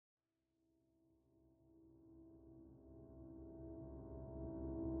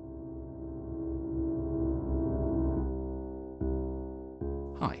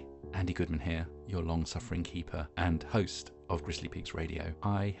Andy Goodman here, your long-suffering keeper and host of Grizzly Peaks Radio.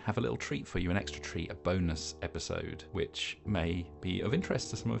 I have a little treat for you, an extra treat, a bonus episode, which may be of interest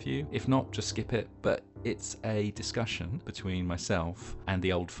to some of you. If not, just skip it. But it's a discussion between myself and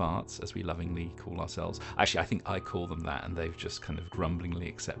the old farts, as we lovingly call ourselves. Actually, I think I call them that, and they've just kind of grumblingly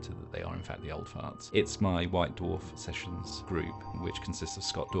accepted that they are in fact the old farts. It's my White Dwarf Sessions group, which consists of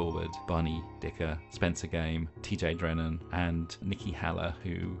Scott Dorward, Barney Dicker, Spencer Game, TJ Drennan, and Nikki Haller,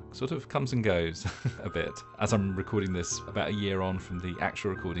 who sort of comes and goes a bit. As I'm recording this about a year on from the actual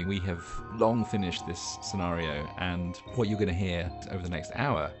recording, we have long finished this scenario, and what you're going to hear over the next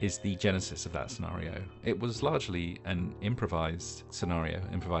hour is the genesis of that scenario. It was largely an improvised scenario,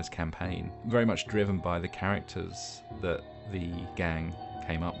 improvised campaign, very much driven by the characters that the gang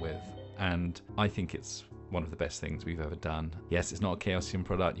came up with, and I think it's one of the best things we've ever done. Yes, it's not a Chaosium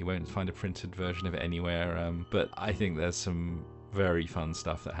product, you won't find a printed version of it anywhere, but I think there's some very fun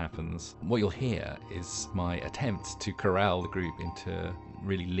stuff that happens. What you'll hear is my attempt to corral the group into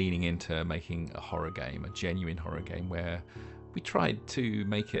really leaning into making a horror game, a genuine horror game, where we tried to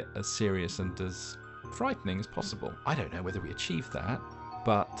make it as serious and as frightening as possible. I don't know whether we achieved that,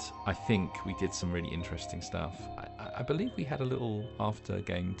 but I think we did some really interesting stuff. I believe we had a little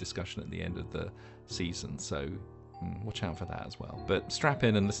after-game discussion at the end of the season, so watch out for that as well. But strap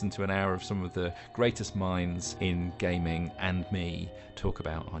in and listen to an hour of some of the greatest minds in gaming and me talk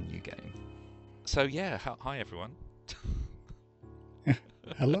about our new game. So yeah, hi everyone.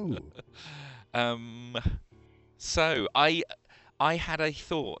 Hello. So I had a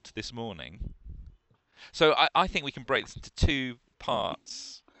thought this morning. So I think we can break this into two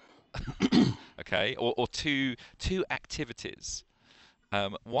parts, okay, or two activities.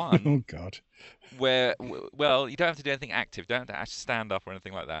 One. Oh God. Where, well, you don't have to do anything active. Don't have to actually stand up or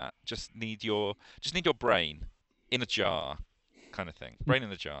anything like that. Just need your brain in a jar, kind of thing. Brain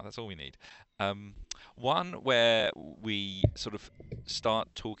in a jar. That's all we need. One where we sort of start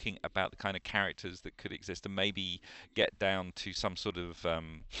talking about the kind of characters that could exist, and maybe get down to some sort of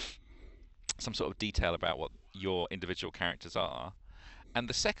detail about what your individual characters are. And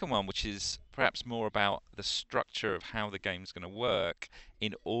the second one, which is perhaps more about the structure of how the game's going to work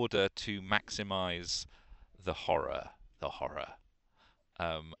in order to maximize the horror.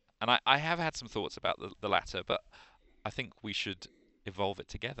 And I have had some thoughts about the latter, but I think we should evolve it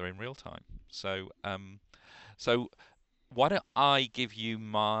together in real time. So why don't I give you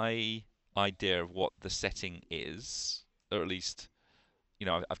my idea of what the setting is, or at least,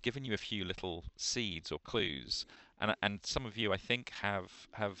 I've given you a few little seeds or clues, and some of you, I think, have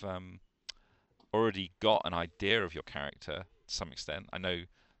already got an idea of your character to some extent. I know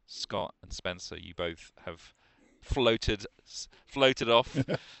Scott and Spencer, you both have floated off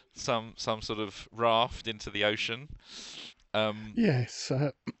some sort of raft into the ocean. Yes,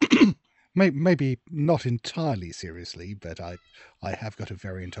 maybe not entirely seriously, but I have got a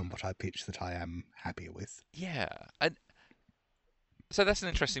variant on what I pitch that I am happier with. Yeah, and so that's an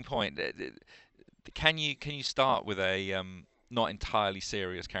interesting point. Can you start with a not entirely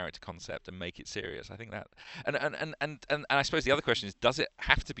serious character concept and make it serious? I think that, and I suppose the other question is, does it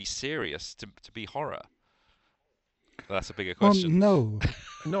have to be serious to be horror? That's a bigger question. Well,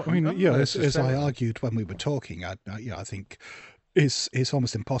 no. I mean, as I necessarily. argued when we were talking, I think it's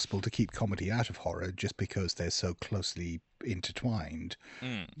almost impossible to keep comedy out of horror just because they're so closely intertwined.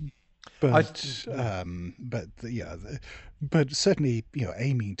 But certainly,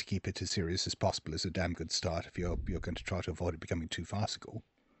 aiming to keep it as serious as possible is a damn good start if you're going to try to avoid it becoming too farcical.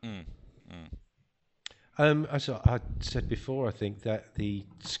 As I said before, I think that the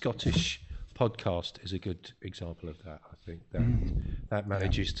Scottish podcast is a good example of that. I think that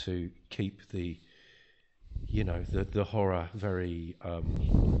manages to keep the horror very.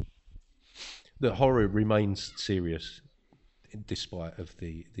 The horror remains serious, despite of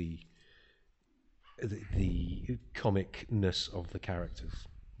the comicness of the characters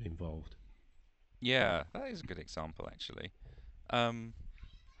involved. Yeah, that is a good example, actually.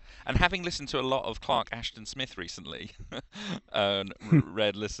 And having listened to a lot of Clark Ashton Smith recently, and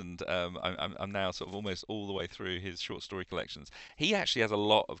listened, I'm now sort of almost all the way through his short story collections. He actually has a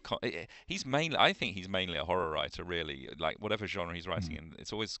lot of. I think he's mainly a horror writer, really. Like whatever genre he's writing in,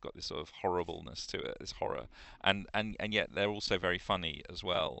 it's always got this sort of horribleness to it, this horror, and yet they're also very funny as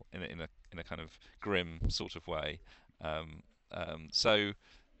well, in a kind of grim sort of way. So,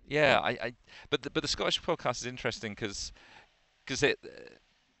 yeah, but the Scottish podcast is interesting because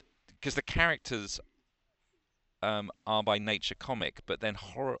the characters are by nature comic, but then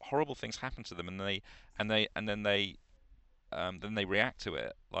horrible things happen to them, and then they react to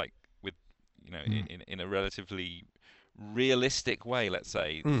it, like with in a relatively realistic way, let's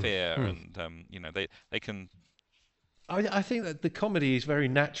say, fear, and they can. I think that the comedy is very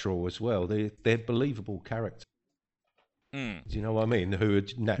natural as well. They're believable characters. Mm, Do you know what I mean? Who are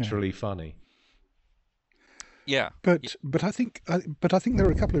naturally funny. yeah. But I think there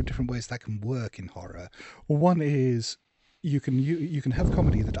are a couple of different ways that can work in horror. One is you can have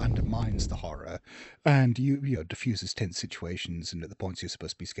comedy that undermines the horror, and you know diffuses tense situations, and at the points you're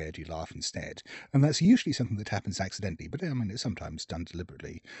supposed to be scared, you laugh instead. And that's usually something that happens accidentally, but I mean it's sometimes done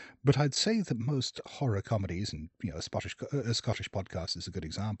deliberately. But I'd say that most horror comedies, and you know a Scottish podcast is a good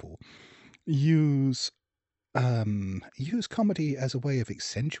example, use use comedy as a way of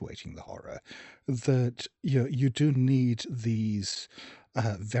accentuating the horror. That you do need these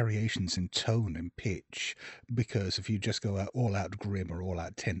variations in tone and pitch, because if you just go all out grim or all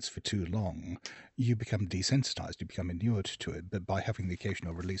out tense for too long, you become desensitized, you become inured to it. But by having the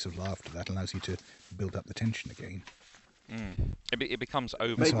occasional release of laughter, that allows you to build up the tension again. It becomes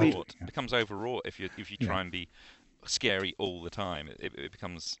overwrought. It becomes overwrought if you try and be scary all the time. It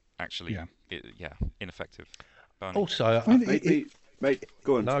becomes actually ineffective. Barney. Also,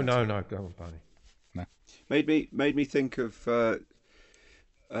 go on. No, go on, Barney. No. Made me think of the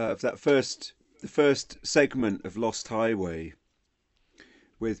first segment of Lost Highway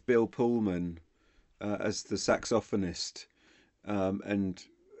with Bill Pullman as the saxophonist, and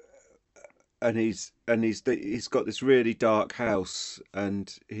he's got this really dark house,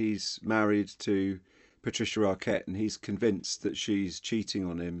 and he's married to Patricia Arquette, and he's convinced that she's cheating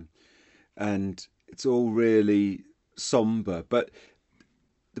on him, and it's all really somber. But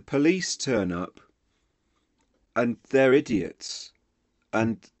the police turn up, and they're idiots,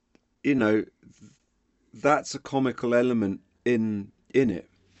 and you know that's a comical element in it.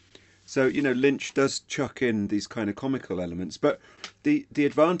 So Lynch does chuck in these kind of comical elements, but the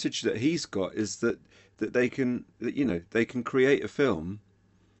advantage that he's got is that they can create a film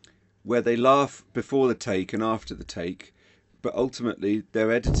where they laugh before the take and after the take, but ultimately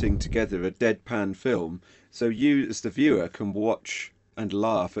they're editing together a deadpan film, so you as the viewer can watch and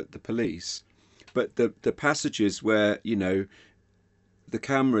laugh at the police, but the passages where the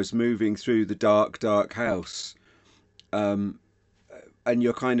camera's moving through the dark house, and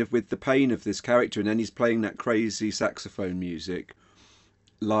you're kind of with the pain of this character, and then he's playing that crazy saxophone music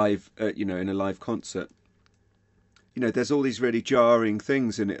live, in a live concert. There's all these really jarring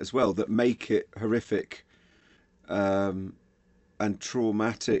things in it as well that make it horrific and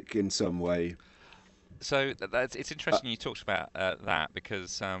traumatic in some way. So it's interesting you talked about that,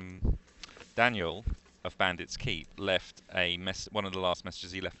 because Daniel of Bandits Keep left one of the last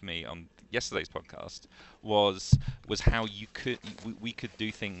messages he left for me on yesterday's podcast was how we could do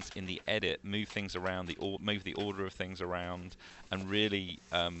things in the edit, move things around, move the order of things around, and really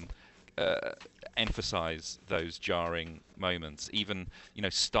emphasize those jarring moments. Even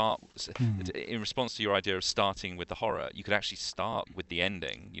start in response to your idea of starting with the horror, you could actually start with the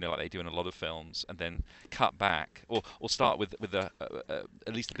ending, like they do in a lot of films, and then cut back, or start with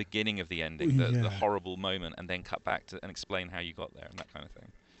at least the beginning of the ending, the horrible moment, and then cut back and explain how you got there and that kind of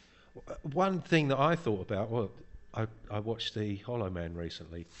thing. One thing that I thought about, I watched the Hollow Man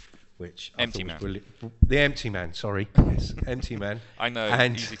recently, which Empty I Man. thought was brilliant. The Empty Man, sorry. Yes, Empty Man. I know.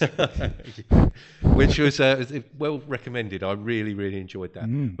 And Easy to... which was well recommended. I really, really enjoyed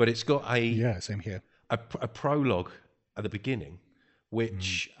that. But it's got same here. A prologue at the beginning,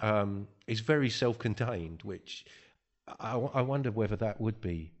 which is very self-contained, which I wonder whether that would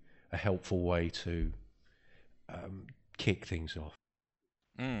be a helpful way to kick things off.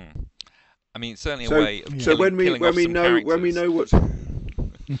 I mean, certainly a way of when we know what's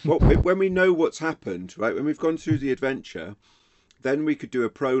when we know what's happened, right? When we've gone through the adventure, then we could do a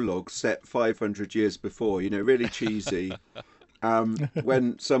prologue set 500 years before. Really cheesy.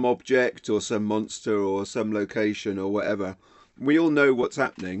 When some object or some monster or some location or whatever, we all know what's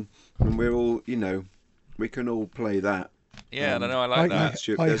happening, and we're all we can all play that. Yeah, I like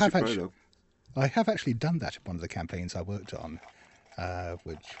that. I have actually done that in one of the campaigns I worked on.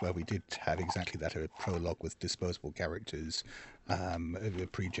 Where we did have exactly that, a prologue with disposable characters,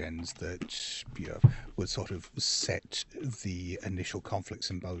 pre-gens that would sort of set the initial conflicts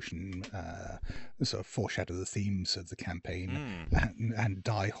in motion, sort of foreshadow the themes of the campaign, and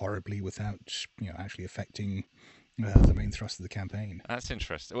die horribly without actually affecting the main thrust of the campaign. That's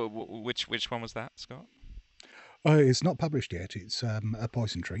interesting. Which one was that, Scott? It's not published yet. It's a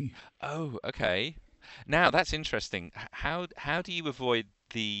Poison Tree. Oh, okay. Now that's interesting. How do you avoid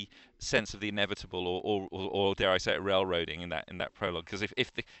the sense of the inevitable, or dare I say it, railroading in that prologue? Because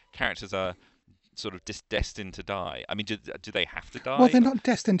if the characters are sort of destined to die? I mean, do they have to die? Well, they're not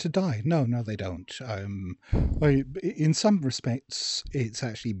destined to die. No, they don't. In some respects, it's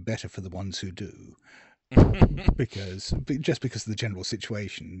actually better for the ones who do, because of the general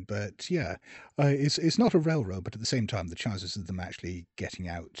situation. But yeah, it's not a railroad, but at the same time, the chances of them actually getting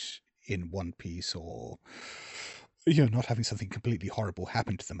out in one piece, or not having something completely horrible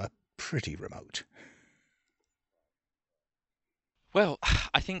happen to them, are pretty remote. Well,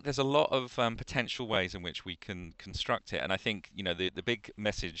 I think there's a lot of potential ways in which we can construct it, and I think the big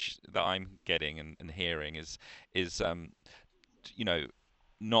message that I'm getting and hearing is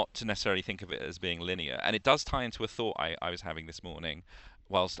not to necessarily think of it as being linear, and it does tie into a thought I was having this morning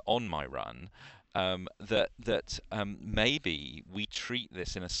whilst on my run. That maybe we treat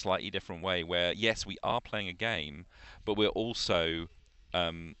this in a slightly different way, where yes, we are playing a game, but we're also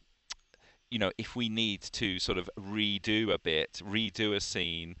if we need to sort of redo a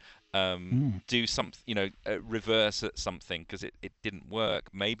scene, do something, reverse at something because it didn't work,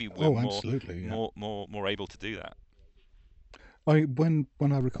 maybe we're absolutely, yeah. more able to do that. When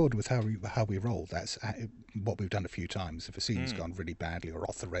I record with how we roll, that's what we've done a few times. If a scene's gone really badly or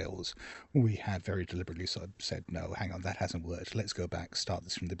off the rails, we have very deliberately sort of said, no, hang on, that hasn't worked. Let's go back, start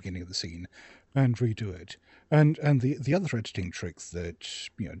this from the beginning of the scene, and redo it. And the other editing trick that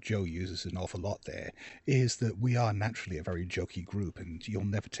Joe uses an awful lot there is that we are naturally a very jokey group, and you'll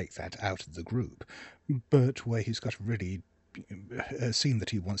never take that out of the group. But where he's got really a scene that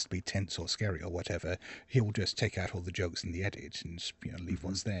he wants to be tense or scary or whatever, he'll just take out all the jokes in the edit and leave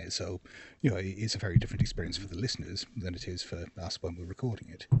what's there. So it's a very different experience for the listeners than it is for us when we're recording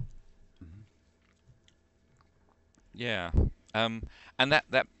it. Yeah, and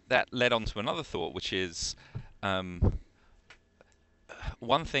that led on to another thought, which is one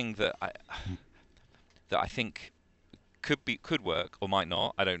thing that I think could work or might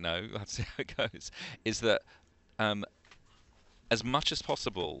not. I don't know. Let's see how it goes. Is that as much as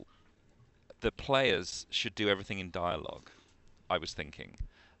possible, the players should do everything in dialogue. I was thinking,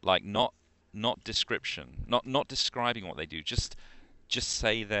 like not description, not describing what they do. Just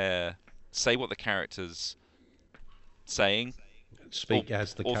say what the character's saying. Speak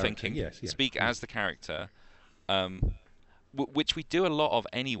as the character. Thinking. Yes. Speak as the character, which we do a lot of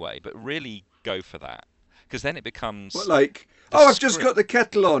anyway. But really go for that, because then it becomes I've just got the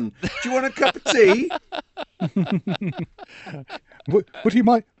kettle on. Do you want a cup of tea? Would you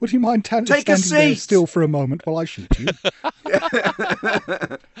mind Take a standing seat there still for a moment while I shoot you? Do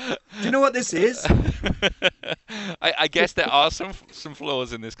you know what this is? I guess there are some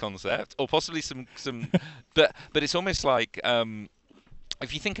flaws in this concept, or possibly some, but it's almost like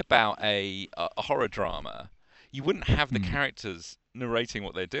if you think about a horror drama, you wouldn't have the characters narrating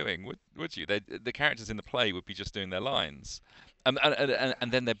what they're doing, would you? The characters in the play would be just doing their lines, and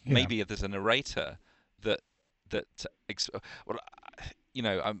then maybe if there's a narrator I'm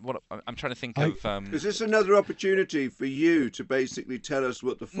trying to think of. Is this another opportunity for you to basically tell us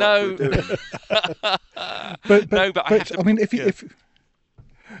what the fuck we're doing? But I have to. I mean,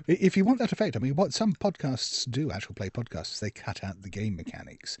 if you want that effect, I mean, what some podcasts do, actual play podcasts, they cut out the game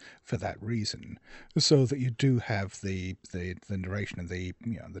mechanics for that reason, so that you do have the narration and the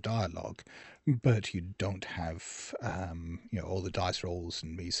dialogue, but you don't have all the dice rolls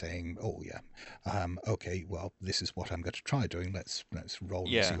and me saying, oh yeah, okay, well, this is what I'm going to try doing. Let's roll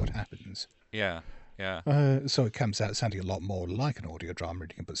and see what happens. Yeah. So it comes out sounding a lot more like an audio drama,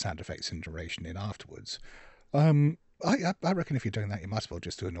 and you can put sound effects and narration in afterwards. I reckon if you're doing that, you might as well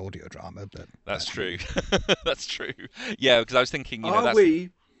just do an audio drama. But that's true. That's true. Yeah, because I was thinking, are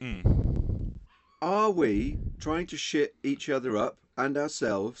we trying to shit each other up and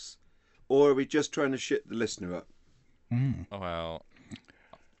ourselves, or are we just trying to shit the listener up? Well,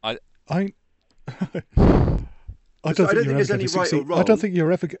 I don't think there's any right or wrong. I don't think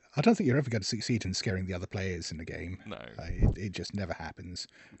you're ever going to succeed in scaring the other players in the game. No, it just never happens.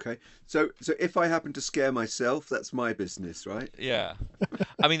 Okay, so if I happen to scare myself, that's my business, right? Yeah,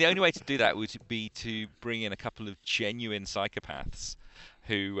 I mean the only way to do that would be to bring in a couple of genuine psychopaths,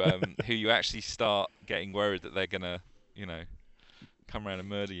 who you actually start getting worried that they're gonna, come around and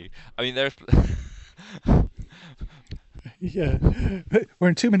murder you. I mean there's. Yeah, we're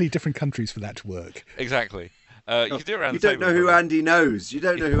in too many different countries for that to work. Exactly. You can do it around you the don't table, know who probably. Andy knows. You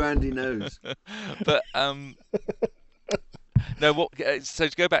don't know who Andy knows. But no. So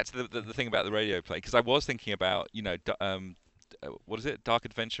to go back to the thing about the radio play, because I was thinking about what is it? Dark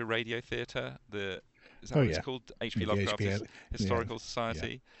Adventure Radio Theatre. Is that what it's called? H.P. Lovecraft's Historical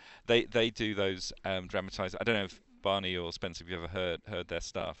Society. Yeah. They do those dramatised. I don't know if Barney or Spencer, have you ever heard their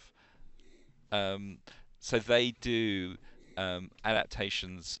stuff? So they do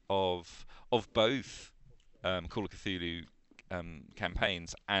adaptations of both Call of Cthulhu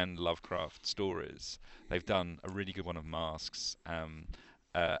campaigns and Lovecraft stories. They've done a really good one of Masks, and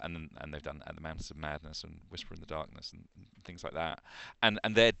they've done At the Mountains of Madness and Whisper in the Darkness and things like that. And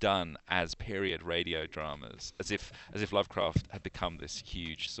they're done as period radio dramas, as if Lovecraft had become this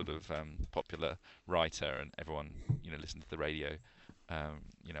huge sort of popular writer, and everyone listened to the radio, on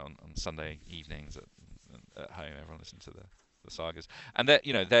Sunday evenings at home. Everyone listened to the sagas, and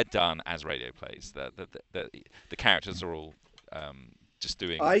they're done as radio plays. The characters are all just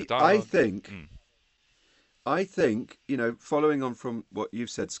doing the dialogue. I think, following on from what you've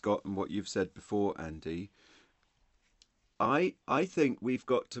said, Scott, and what you've said before, Andy, I think we've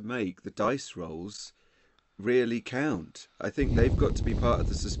got to make the dice rolls really count. I think they've got to be part of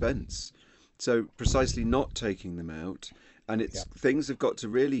the suspense. So precisely not taking them out, and things have got to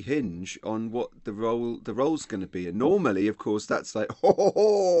really hinge on what the role's going to be. And normally, of course, that's like,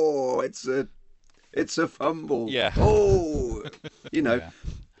 it's a fumble. Yeah.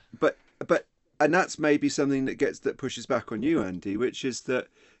 But and that's maybe something that pushes back on you, Andy, which is that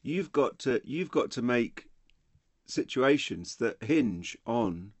you've got to make situations that hinge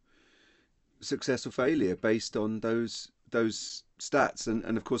on success or failure based on those stats,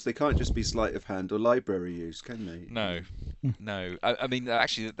 and of course they can't just be sleight of hand or library use, can they? No. I mean,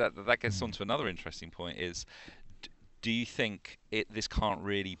 actually, that gets on to another interesting point. Is do you think this can't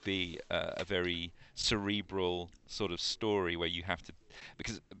really be a very cerebral sort of story where you have to,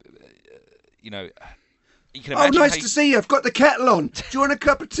 because you can imagine. Oh, nice to see you. I've got the kettle on. Do you want a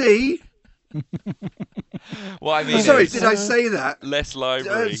cup of tea? Well, I mean, sorry, did I say that? Less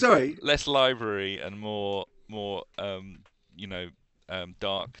library. Sorry. Less library and more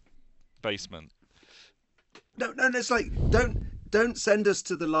dark basement. No, it's like don't send us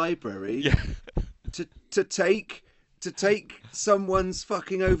to the library to take someone's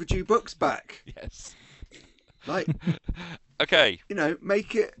fucking overdue books back. Yes. Like, okay.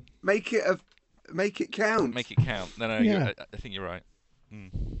 Make it count. Make it count. No, Yeah. I think you're right. Mm.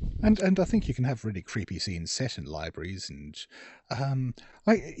 And I think you can have really creepy scenes set in libraries, and and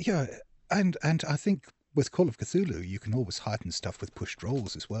I think with Call of Cthulhu you can always heighten stuff with pushed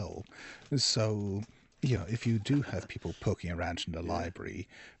rolls as well. So if you do have people poking around in the library,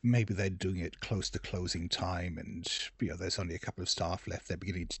 maybe they're doing it close to closing time, and there's only a couple of staff left. They're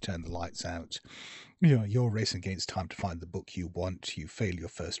beginning to turn the lights out. You're racing against time to find the book you want. You fail your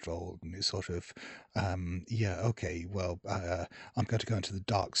first roll, and it's sort of, okay, well, I'm going to go into the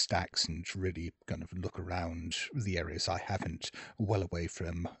dark stacks and really kind of look around the areas I haven't, well away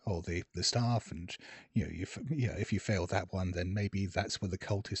from all the staff. And if you fail that one, then maybe that's where the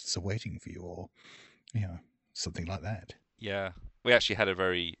cultists are waiting for you, or something like that. Yeah, we actually had a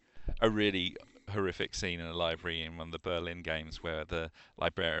really horrific scene in a library in one of the Berlin games where the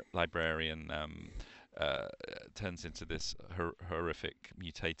librarian turns into this horrific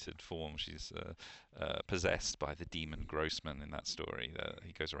mutated form. She's possessed by the demon Grossman in that story.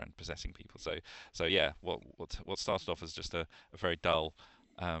 He goes around possessing people. So yeah, what started off as just a very dull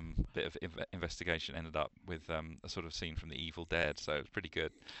bit of investigation ended up with a sort of scene from The Evil Dead. So it's pretty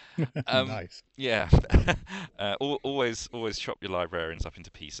good. Nice. Yeah. Always chop your librarians up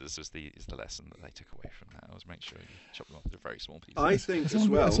into pieces is the lesson that they took away from that. Always make sure you chop them up into very small pieces. I think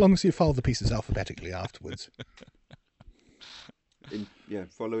as long as you file the pieces alphabetically afterwards.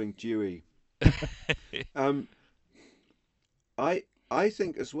 Following Dewey. I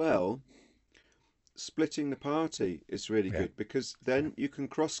think as well, splitting the party is really good, because then you can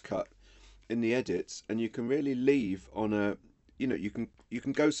cross-cut in the edits, and you can really leave on a, you can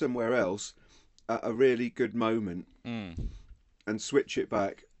go somewhere else at a really good moment and switch it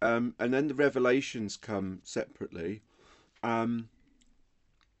back, and then the revelations come separately, and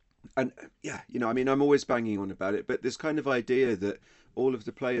I'm always banging on about it, but this kind of idea that all of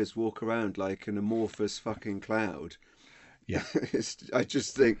the players walk around like an amorphous fucking cloud. Yeah, I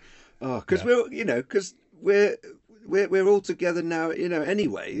just think, because we're all together now,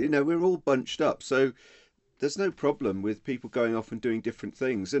 anyway, we're all bunched up, so there's no problem with people going off and doing different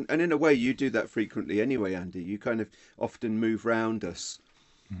things, and in a way you do that frequently anyway, Andy. You kind of often move round us,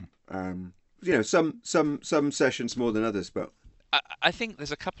 some sessions more than others, but I think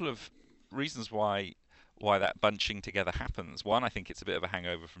there's a couple of reasons why that bunching together happens. One, I think it's a bit of a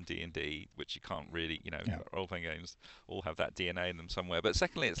hangover from D&D, which you can't really, role-playing games all have that DNA in them somewhere. But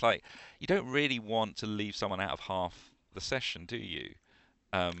secondly, it's like you don't really want to leave someone out of half the session, do you?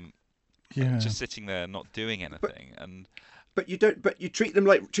 Just sitting there not doing anything. But you don't. But you treat them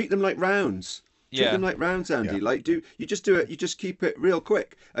like rounds. Treat them like rounds, Andy. Yeah. You just do it. You just keep it real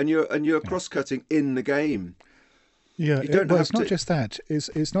quick, and you're cross-cutting in the game. Yeah, You don't well, have it's not to. just that.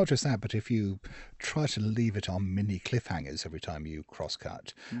 It's not just that, but if you try to leave it on mini cliffhangers every time you cross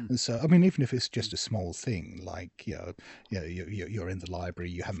cut, and so I mean, even if it's just a small thing, like you're in the library,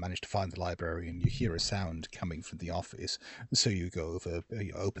 you haven't managed to find the library, and you hear a sound coming from the office, so you go over,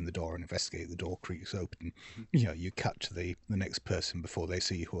 you open the door and investigate. The door creaks open. You cut to the next person before they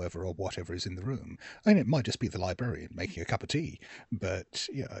see whoever or whatever is in the room. I mean, it might just be the librarian making a cup of tea, but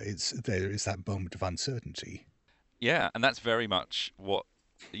there is that moment of uncertainty. Yeah, and that's very much what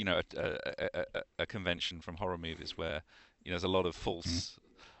a convention from horror movies where there's a lot of false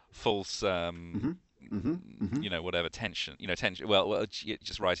whatever tension, tension. Well,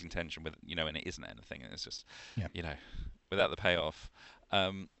 just rising tension with and it isn't anything, and it's just Yeah. without the payoff.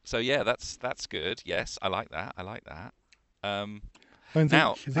 So yeah, that's good. Yes, I like that. I like that. And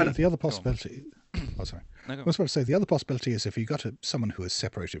Now, the other go on. possibility. Oh, sorry. No, I go on. was about to say the other possibility is if you got someone who is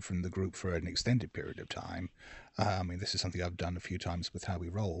separated from the group for an extended period of time. I mean, this is something I've done a few times with How We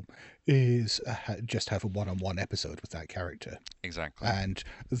Roll. Is just have a one-on-one episode with that character, Exactly. and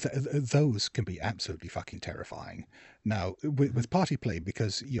those can be absolutely fucking terrifying. Now, with party play,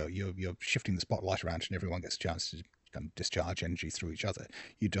 because you're shifting the spotlight around and everyone gets a chance to kind of discharge energy through each other,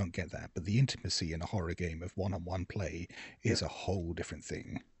 you don't get that. But the intimacy in a horror game of one-on-one play is a whole different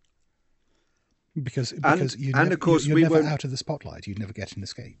thing. Because you're never out of the spotlight. You never get an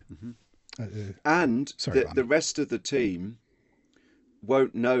escape. And Sorry, the rest of the team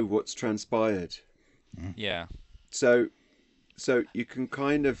won't know what's transpired. Yeah. So you can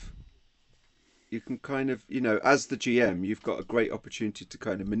kind of as the GM, you've got a great opportunity to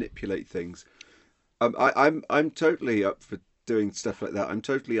kind of manipulate things. I'm totally up for doing stuff like that. I'm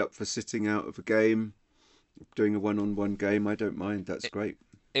totally up for sitting out of a game, doing a one-on-one game. I don't mind. That's great.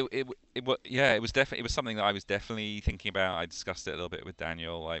 It was something that I was definitely thinking about. I discussed it a little bit with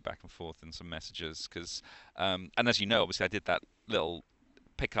Daniel, like back and forth in some messages, because and as you know, obviously I did that little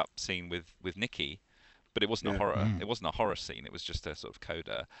pickup scene with Nikki, but it wasn't a horror. It wasn't a horror scene. It was just a sort of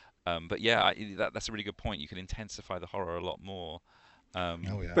coda. But yeah, that's a really good point. You can intensify the horror a lot more. Oh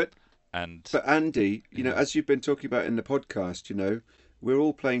yeah. But Andy, as you've been talking about in the podcast, we're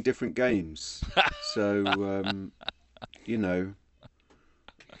all playing different games. So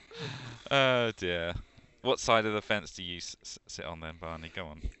Oh dear. What side of the fence do you sit on then, Barney? Go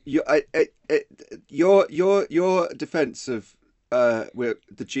on. Your defense of where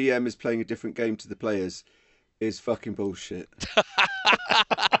the GM is playing a different game to the players is fucking bullshit.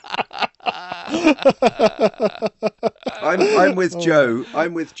 I'm with Joe.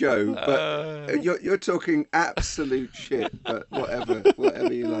 But you're talking absolute shit. But whatever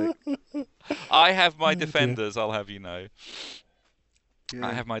you like. I have my defenders. I'll have you know. Yeah.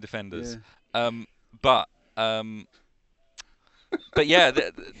 I have my defenders. Yeah. But yeah,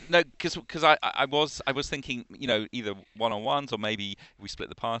 no, because I was thinking, either one-on-ones or maybe we split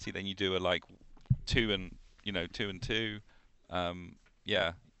the party. Then you do a like 2 and 2. Yeah,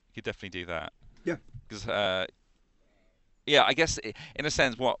 you could definitely do that. Yeah. Because yeah, I guess in a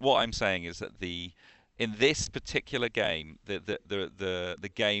sense, what I'm saying is that in this particular game, the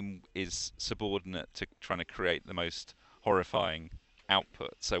game is subordinate to trying to create the most horrifying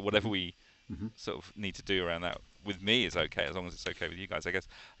output. So whatever we sort of need to do around that with me is okay, as long as it's okay with you guys. I guess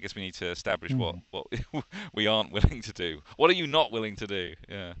we need to establish what we aren't willing to do. What are you not willing to do?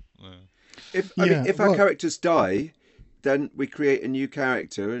 Yeah. If our characters die, then we create a new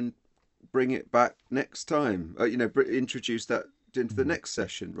character and bring it back next time. Introduce that into the next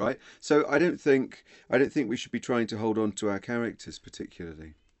session, right? So I don't think we should be trying to hold on to our characters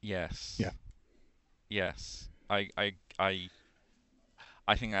particularly. Yes. Yeah. Yes. I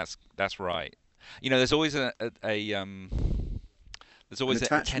think that's right. There's always there's always An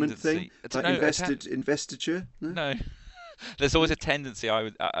attachment thing, like investiture. No. There's always a tendency, I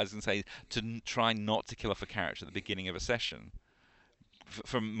was going to say, to try not to kill off a character at the beginning of a session.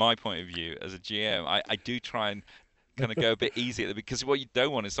 From my point of view, as a GM, I do try and kind of go a bit easy because what you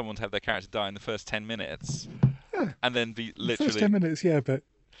don't want is someone to have their character die in the first 10 minutes, and then be literally first 10 minutes. Yeah, but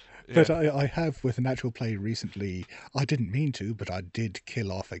I have with an actual play recently. I didn't mean to, but I did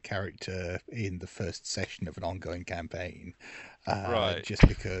kill off a character in the first session of an ongoing campaign, right? Just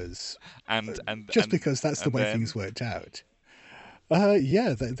because, because that's the way then... things worked out.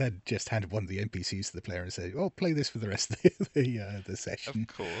 They just handed one of the NPCs to the player and said, "Oh, play this for the rest of the session."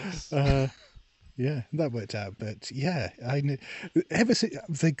 Of course. Yeah, that worked out. But yeah, I know.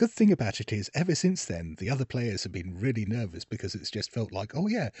 The good thing about it is, ever since then, the other players have been really nervous because it's just felt like, oh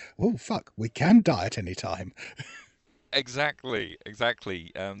fuck, we can die at any time. Exactly.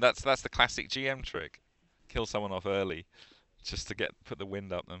 That's the classic GM trick: kill someone off early, just to put the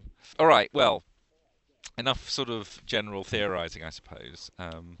wind up them. All right. Well, enough sort of general theorizing, I suppose.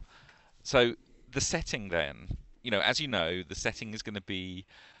 So the setting then, as you know, the setting is going to be,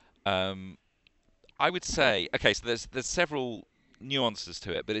 um, I would say, okay. So there's several nuances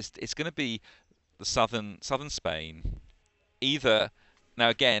to it, but it's going to be the southern Spain. Either now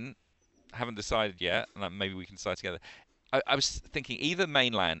again, haven't decided yet, and maybe we can decide together. I was thinking either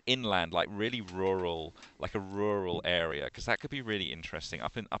mainland, inland, like really rural, like a rural area, because that could be really interesting.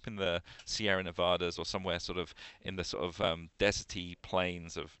 Up in the Sierra Nevadas or somewhere sort of in the sort of deserty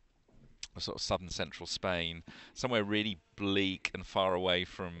plains of sort of southern central Spain, somewhere really bleak and far away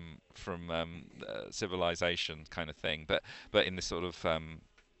from civilization kind of thing, but in this sort of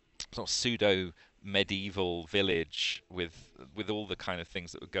pseudo medieval village with all the kind of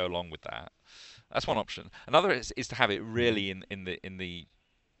things that would go along with that. That's one option. Another is to have it really in the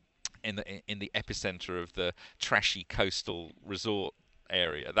epicenter of the trashy coastal resort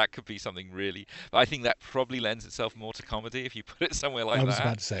area. That could be something really. But I think that probably lends itself more to comedy if you put it somewhere like I was that.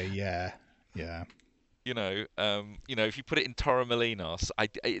 about to say, yeah. If you put it in Torremolinos, I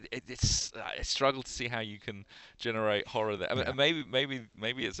struggle to see how you can generate horror there. I mean, Yeah. maybe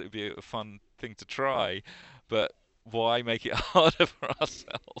it would be a fun thing to try, but why make it harder for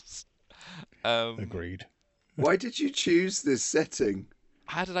ourselves? Um, Agreed. Why did you choose this setting?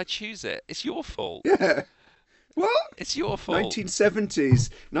 how did I choose it? It's your fault. Yeah. What? It's your fault.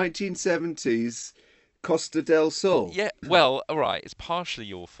 1970s Costa del Sol. Yeah, well, all right. It's partially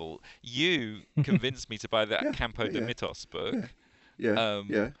your fault. You convinced me to buy that Yeah, Campo de yeah, Mitos book, yeah,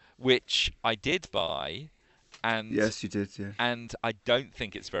 yeah. which I did buy, and Yes, you did, yeah. and I don't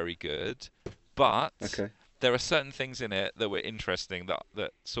think it's very good, but Okay. there are certain things in it that were interesting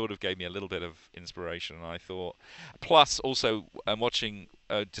that sort of gave me a little bit of inspiration. And I thought, plus also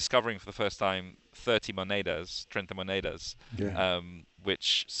discovering for the first time 30 monedas, 30 monedas, Yeah.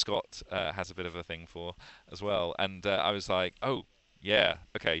 which Scott has a bit of a thing for as well. And I was like, oh yeah,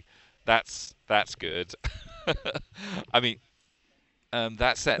 okay, that's good. I mean,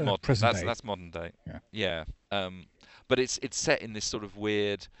 that's set modern. Present day. That's modern day. Yeah. Yeah. But it's set in this sort of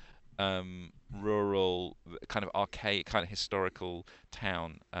weird, rural, kind of archaic, kind of historical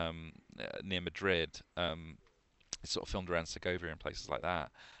town near Madrid. It's sort of filmed around Segovia and places like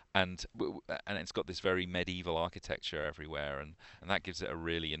that. And it's got this very medieval architecture everywhere, and that gives it a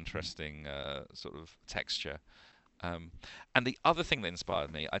really interesting sort of texture. And the other thing that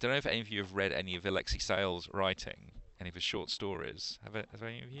inspired me, I don't know if any of you have read any of Alexei Sayle's writing, any of his short stories. Have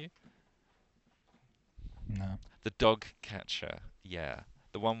any of you? No. The Dog Catcher, yeah.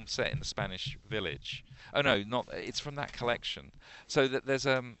 The one set in the Spanish village. Oh no, not. It's from that collection. So that there's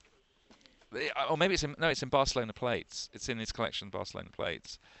or maybe it's in Barcelona Plates. It's in his collection, Barcelona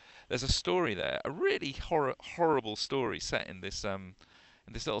Plates. There's a story there, a really horrible story set in this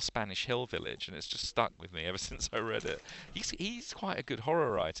little Spanish hill village, and it's just stuck with me ever since I read it. He's quite a good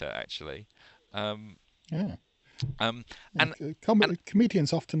horror writer, actually. Um, Yeah. um, Yeah, and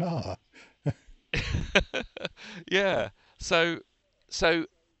comedians often are. yeah, so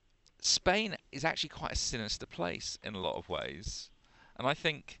Spain is actually quite a sinister place in a lot of ways, and I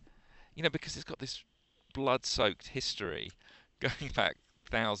think because it's got this blood-soaked history going back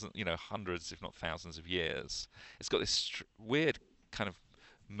hundreds, if not thousands of years. It's got this weird kind of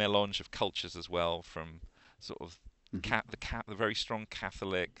melange of cultures as well, from sort of the very strong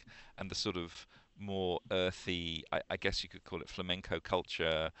Catholic and the sort of more earthy, I guess you could call it flamenco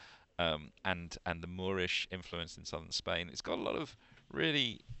culture, and the Moorish influence in southern Spain. It's got a lot of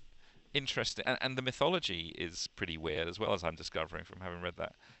really interesting, and the mythology is pretty weird as well, as I'm discovering from having read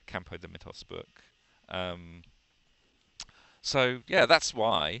that Campo de Mitos book. Um, so yeah, that's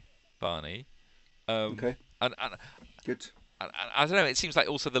why, Barney. Okay. And Good. I don't know. It seems like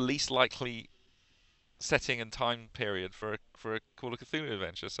also the least likely setting and time period for a Call of Cthulhu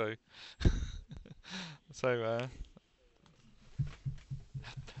adventure. So so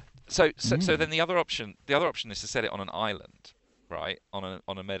so then the other option is to set it on an island, right? On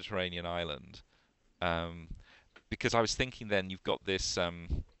a Mediterranean island. Um, because I was thinking then you've got this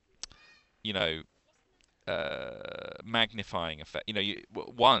you know magnifying effect.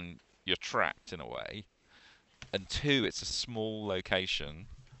 One, you're trapped in a way, and two, it's a small location,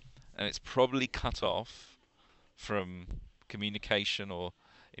 and it's probably cut off from communication,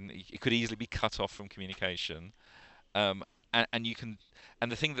 it could easily be cut off from communication. And you can,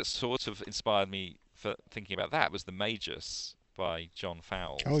 and the thing that sort of inspired me for thinking about that was The Magus by John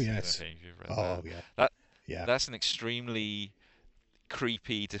Fowles. Oh I don't know yes. if you've read Oh that. yeah. That Yeah. that's an extremely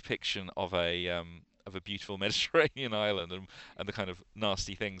creepy depiction of a beautiful Mediterranean island, and the kind of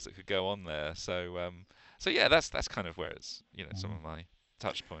nasty things that could go on there. So yeah, that's kind of where it's some of my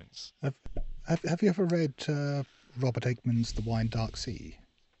touch points. Have you ever read Robert Aikman's The Wine Dark Sea?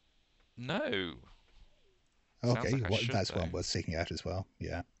 No. Sounds Okay, like I should, that's though. one worth seeking out as well.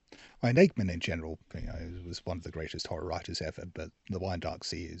 Yeah. I mean, Aikman in general, was one of the greatest horror writers ever, but The Wine Dark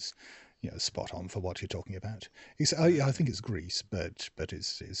Sea is, spot on for what you're talking about. I think it's Greece, but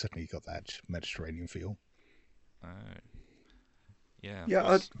it's certainly got that Mediterranean feel. Oh. Yeah.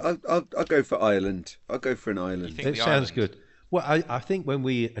 Yeah, I'll go for Ireland. I'll go for an island. think It the sounds island? good. Well, I think when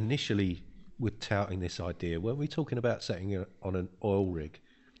we initially were touting this idea, weren't we talking about setting it on an oil rig?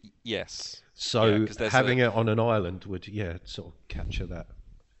 Yes. So Yeah, 'cause there's having it on an island would, sort of capture that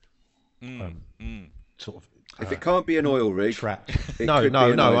Mm. sort of If it can't be an oil rig, trap. it No, could no,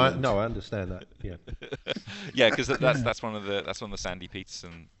 be an no, island. I understand that. Yeah, Yeah, because that's one of the Sandy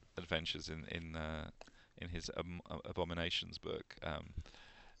Peterson adventures in his Abominations book,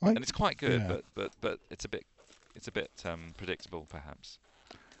 and it's quite good, Yeah. but it's a bit predictable perhaps.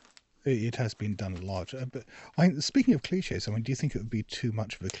 It has been done a lot. But speaking of cliches, I mean, do you think it would be too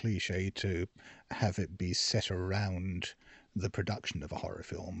much of a cliche to have it be set around the production of a horror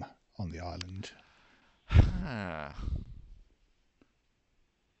film on the island? Ah.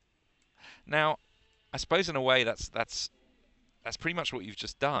 Now, I suppose in a way that's pretty much what you've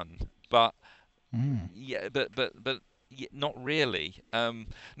just done, but yeah, but not really. No,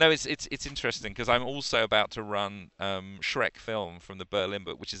 it's interesting because I'm also about to run Shrek film from the Berlin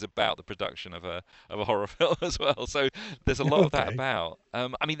book, which is about the production of a horror film as well. So there's a lot of that Okay. about.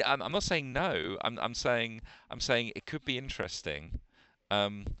 I mean, I'm not saying no. I'm saying it could be interesting.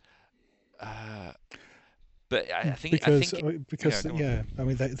 Um, but I think Because go on. yeah, I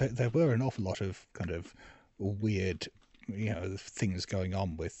mean, there were an awful lot of kind of weird, things going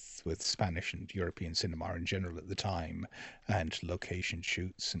on with Spanish and European cinema in general at the time, and location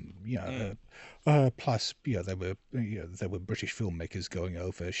shoots, and plus there were British filmmakers going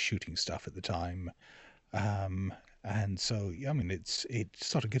over shooting stuff at the time, and so I mean it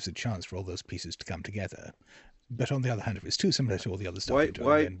sort of gives a chance for all those pieces to come together. But on the other hand, if it's too similar to all the other stuff we're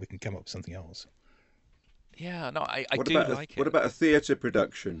doing, then we can come up with something else. Yeah, no, I What do about like it. what about a theatre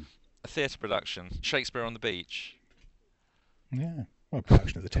production? A theatre production, Shakespeare on the Beach. Yeah, well,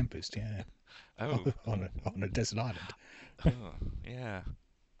 production of The Tempest, yeah, Oh, on a desert island. oh, yeah.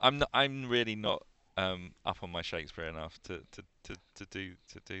 I'm really not up on my Shakespeare enough to do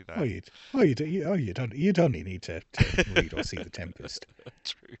that. You don't need to read or see The Tempest,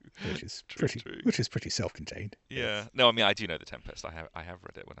 True. True. which is pretty self-contained. Yeah. No, I mean I do know The Tempest. I have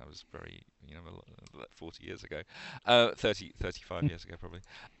read it when I was very 40 years ago, 35 years ago probably.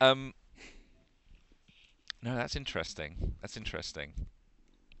 No, that's interesting.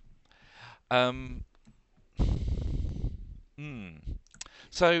 Um,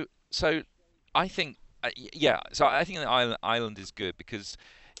 So I think So I think the island is good because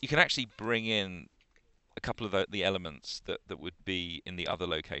you can actually bring in a couple of the elements that would be in the other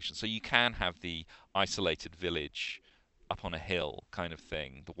locations. So you can have the isolated village up on a hill kind of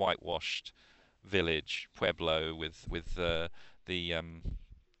thing, the whitewashed village pueblo with do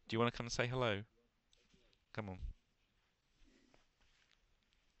you want to come and say hello? Come on,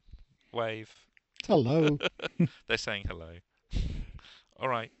 wave. Hello. They're saying hello. All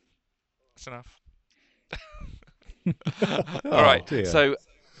right, that's enough. All right. dear. So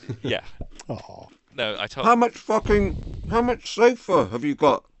yeah, Oh, no, I told. How much sofa have you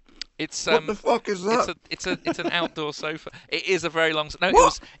got? It's What the fuck is that? it's an outdoor sofa. It is a very long. No,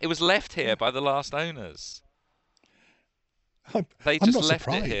 What? it was left here by the last owners. They I'm just not left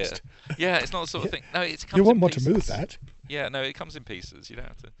it here. surprised. Yeah, it's not the sort of thing. No, it comes You in wouldn't want to pieces. move that. Yeah, no, it comes in pieces. You don't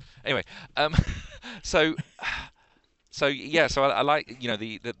have to. Anyway, so yeah, so I like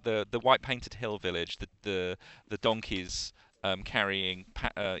the white painted hill village, the donkeys carrying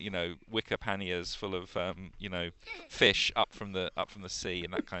wicker panniers full of fish up from the sea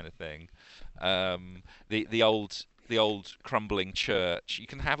and that kind of thing. The old crumbling church. You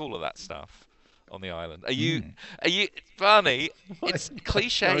can have all of that stuff on the island. Are you Barney? It's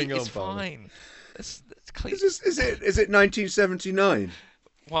cliche. going on, It's Barney? fine. It's cliche. Is it 1979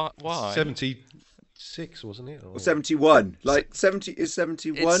 Why? 76, wasn't it? or 71? Like 70 is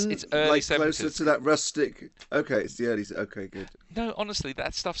 71. It's early like closer 70s. to that rustic. Okay, it's the early. Okay, good. No, honestly,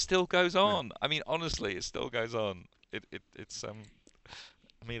 that stuff still goes on. I mean, honestly, it still goes on. It's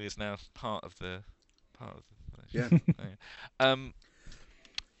Amelia's now part of the. Yeah. Yeah.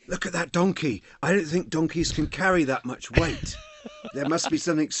 Look at that donkey. I don't think donkeys can carry that much weight. There must be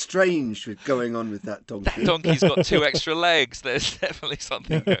something strange going on with that donkey. That donkey's got 2 extra legs. There's definitely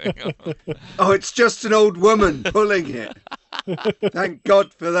something going on. Oh, it's just an old woman pulling it. Thank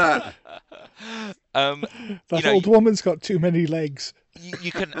God for that. That old woman's got too many legs.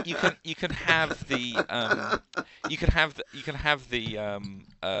 you can have the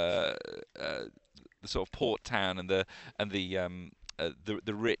the sort of port town and the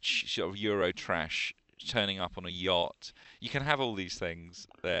rich sort of Euro trash turning up on a yacht. You can have all these things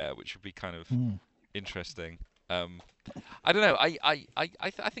there, which would be kind of interesting. I don't know. I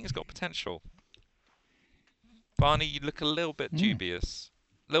think it's got potential. Barney, you look a little bit dubious.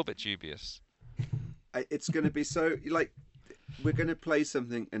 A little bit dubious. It's going to be so like we're going to play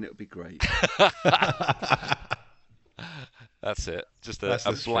something and it'll be great. That's it. Just That's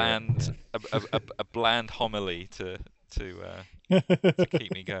a the spirit, bland a bland homily to keep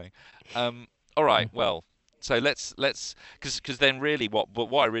me going. All right. Well, so let's because then really what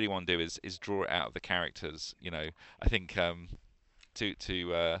I really want to do is draw it out of the characters. You know, I think to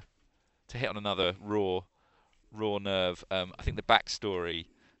hit on another raw nerve. I think the backstory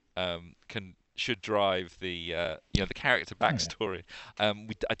should drive the the character backstory.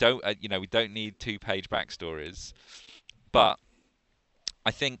 We don't need 2-page backstories, but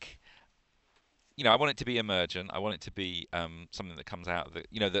I think I want it to be emergent. I want it to be something that comes out of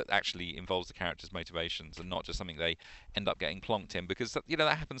that actually involves the characters' motivations and not just something they end up getting plonked in, because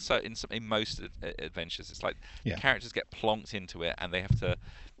that happens so in most adventures. It's like the characters get plonked into it and they have to.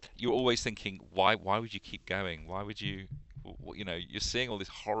 You're always thinking, why would you keep going? Why would you? You're seeing all this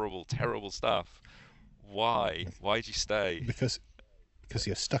horrible, terrible stuff. Why? Why'd you stay? Because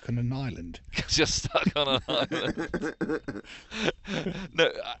you're stuck on an island. Because you're stuck on an island.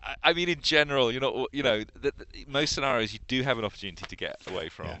 No, I mean in general, most scenarios you do have an opportunity to get away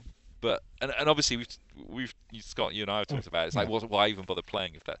from. Yeah. But and obviously Scott, you and I have talked about it. It's like, why even bother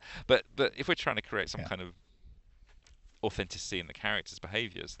playing if that? But if we're trying to create some kind of authenticity in the characters'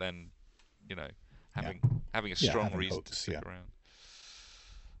 behaviours, then having a strong reason to stick around.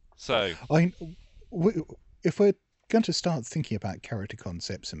 So if we're going to start thinking about character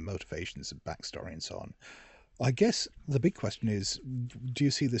concepts and motivations and backstory and so on, I guess the big question is: do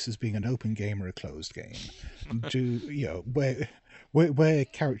you see this as being an open game or a closed game? Where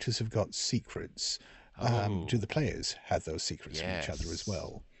characters have got secrets, do the players have those secrets from each other as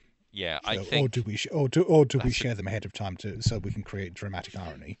well? Yeah, I think. Or do we share them ahead of time so we can create dramatic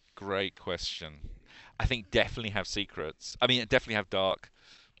irony? Great question. I think definitely have secrets. I mean, definitely have dark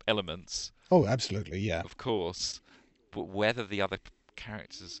elements. Oh, absolutely, yeah. Of course, but whether the other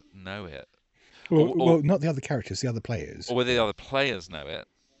characters know it. Well, not the other characters, the other players. Or whether the other players know it.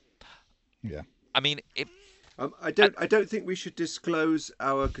 Yeah. I mean, I don't think we should disclose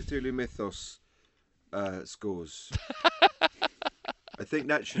our Cthulhu Mythos scores. I think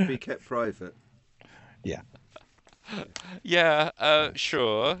that should be kept private. Yeah. Yeah.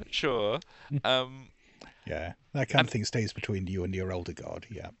 Sure. Yeah, that kind of thing stays between you and your older god.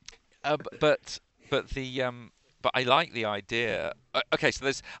 Yeah. But I like the idea. Okay,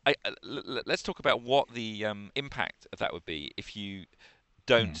 so let's talk about what the impact of that would be if you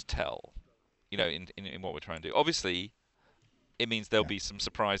don't tell. In what we're trying to do. Obviously, it means there'll be some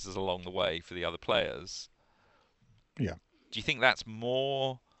surprises along the way for the other players. Yeah. Do you think that's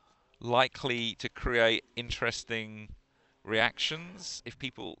more likely to create interesting reactions if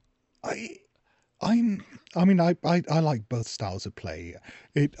people? I like both styles of play.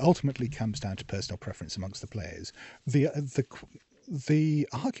 It ultimately comes down to personal preference amongst the players. The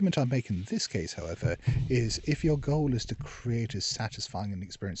argument I make in this case, however, is if your goal is to create as satisfying an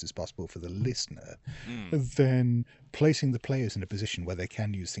experience as possible for the listener, then placing the players in a position where they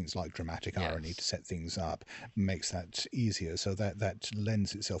can use things like dramatic irony to set things up makes that easier, so that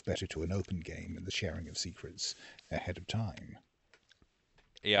lends itself better to an open game and the sharing of secrets ahead of time.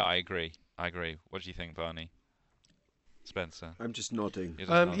 Yeah, I agree. What do you think, Barney? Spencer? I'm just nodding.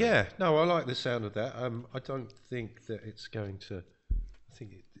 Nodding. Yeah, no, I like the sound of that. I don't think that it's going to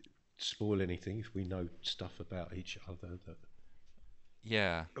spoil anything if we know stuff about each other that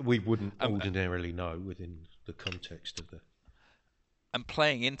we wouldn't ordinarily know within the context of the. And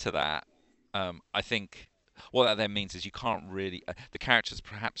playing into that, I think what that then means is you can't really. The characters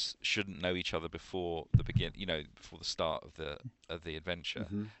perhaps shouldn't know each other before before the start of the adventure.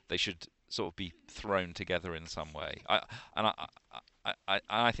 Mm-hmm. They should sort of be thrown together in some way.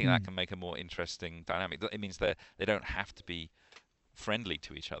 I think that can make a more interesting dynamic. It means they don't have to be friendly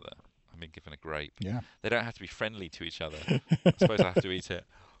to each other. I've been given a grape. Yeah. They don't have to be friendly to each other. I suppose I have to eat it.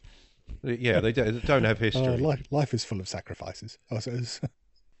 Yeah, they don't have history. Life is full of sacrifices. I was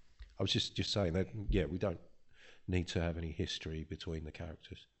just saying that. Yeah, we don't need to have any history between the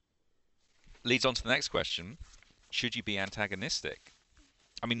characters. Leads on to the next question: should you be antagonistic?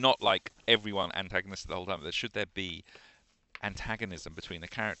 I mean, not like everyone antagonistic the whole time, but should there be antagonism between the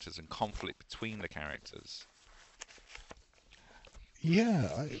characters and conflict between the characters?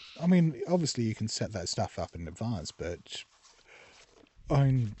 Yeah, I mean, obviously you can set that stuff up in advance, but I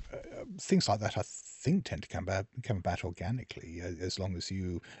mean, things like that I think tend to come about organically, as long as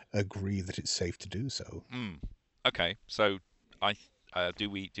you agree that it's safe to do so. Hmm. Okay, so I do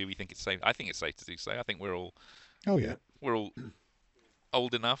we think it's safe? I think it's safe to do so. I think Oh Yeah. yeah. we're all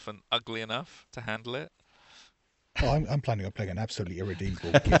old enough and ugly enough to handle it. Oh, I'm planning on playing an absolutely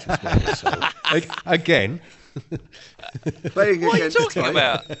irredeemable git as well. So Again, Playing What are you against talking type.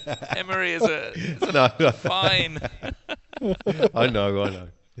 about? Emery is a no, fine. I know.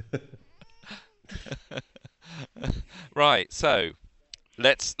 Right, so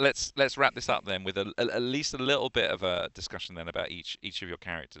let's wrap this up then with at least a little bit of a discussion then about each of your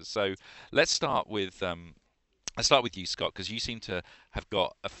characters. So let's start with you, Scott, because you seem to have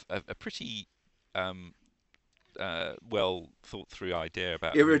got a pretty well thought through idea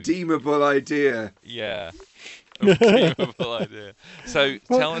about who. Irredeemable idea. Yeah, a redeemable idea. So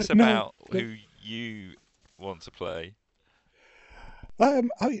well, tell us no, about who you want to play. um,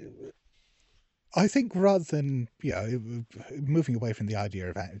 I I think rather than moving away from the idea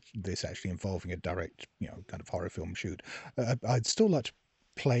of this actually involving a direct kind of horror film shoot, I'd still like to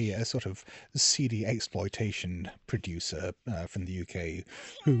play a sort of seedy exploitation producer from the UK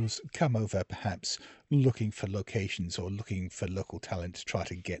who's come over perhaps looking for locations or looking for local talent to try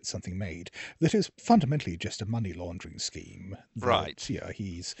to get something made that is fundamentally just a money laundering scheme. Right.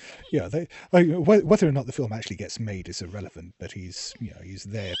 He's whether or not the film actually gets made is irrelevant, but he's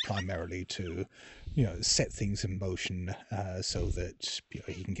there primarily to set things in motion so that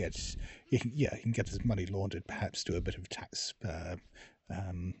he can get his money laundered, perhaps do a bit of tax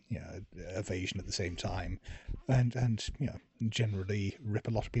evasion at the same time, and generally rip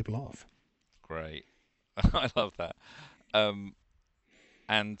a lot of people off. Great. I love that.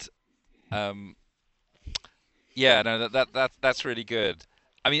 And yeah, no, that's really good.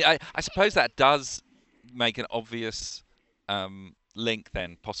 I mean, I suppose that does make an obvious link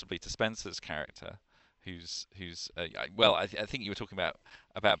then possibly to Spencer's character, who's well, I think you were talking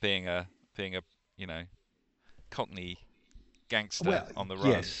about being a Cockney gangster Well, on the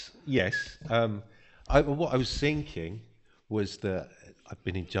run. yes. What I was thinking was that I've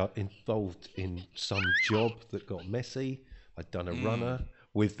been involved in some job that got messy. I'd done a runner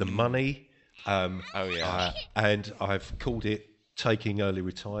with the money. Oh yeah. And I've called it taking early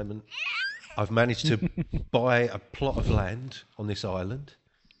retirement. I've managed to buy a plot of land on this island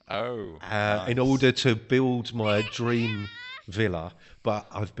Oh. in Nice. order to build my dream villa, but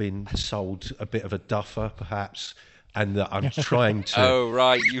I've been sold a bit of a duffer, perhaps, and that I'm Oh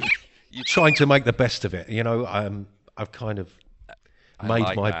right, you trying to make the best of it. I've kind of I made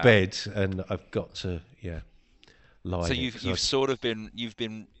like my that. bed, and I've got to lie. So in it, you've 'cause you've sort of been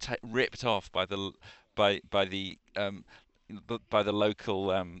ripped off by the by the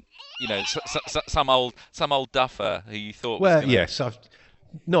local some old duffer who you thought was well, gonna. yes, I've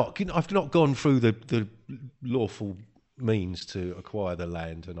not gone through the lawful means to acquire the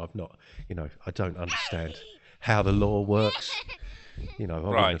land, and I've not, I don't understand how the law works. I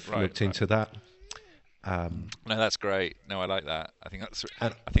wouldn't have looked into that. No, that's great. No, I like that. I think that's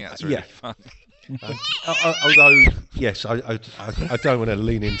And, really yeah. fun. Although, yes, I don't want to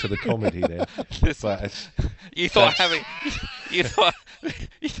lean into the comedy there, but You thought having you thought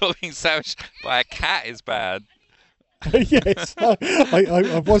you thought being savaged by a cat is bad. Yes,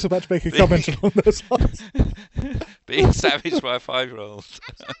 I was about to make a comment along those lines. Being savaged by a 5-year-old.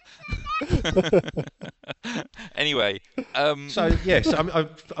 Anyway, so yes,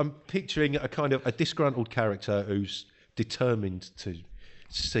 I'm picturing a kind of a disgruntled character who's determined to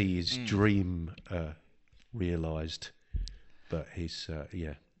see his dream realised, but he's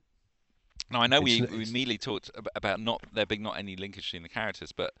now I know we it's- immediately talked about not there being not any linkage between the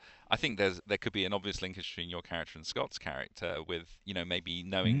characters, but I think there could be an obvious linkage between your character and Scott's character, with maybe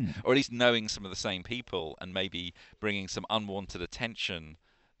knowing or at least knowing some of the same people, and maybe bringing some unwanted attention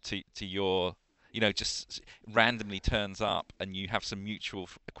to your just randomly turns up and you have some mutual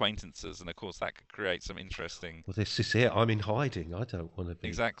acquaintances, and of course that could create some interesting. Well, this is it. I'm in hiding. I don't want to be.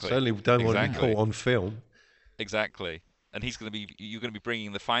 Exactly. Certainly don't want to be Exactly. caught on film. Exactly. And you're going to be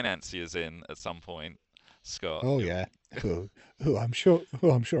bringing the financiers in at some point, Scott. Oh yeah, who I'm sure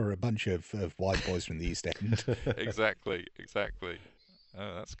are a bunch of white boys from the East End. Exactly.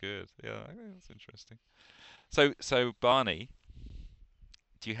 Oh, that's good. Yeah, I think that's interesting. So Barney,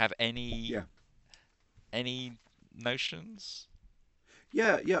 do you have any notions?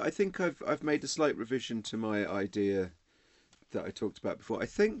 Yeah. I think I've made a slight revision to my idea that I talked about before. I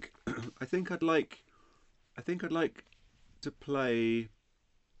think I'd like to play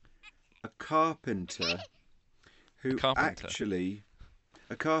a carpenter who Carpenter. actually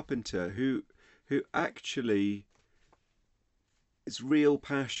a carpenter who actually his real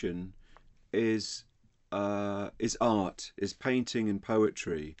passion is art, is painting and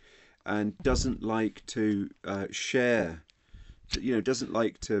poetry, and doesn't like to share, doesn't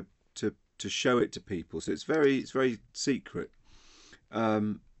like to show it to people. So it's very secret.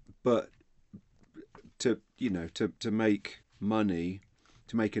 But to make money,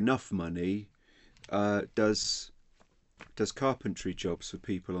 to make enough money, does carpentry jobs for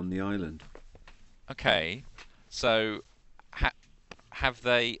people on the island. Okay, so have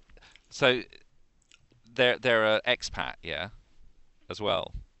they? So they're a expat, yeah, as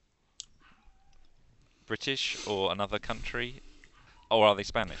well. British or another country, or are they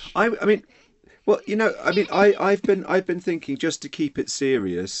Spanish? I mean, well, I've been thinking, just to keep it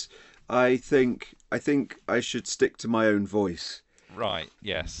serious, I think I should stick to my own voice. Right.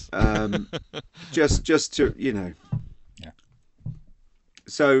 Yes. Just to Yeah.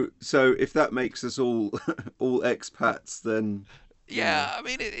 So if that makes us all expats, then Yeah. I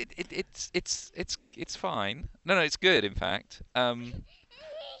mean, it's fine. No, it's good. In fact.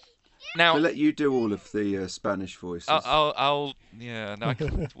 Now I'll let you do all of the Spanish voices. I'll yeah. No,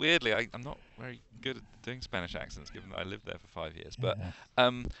 weirdly, I'm not very good at doing Spanish accents, given that I lived there for 5 years. But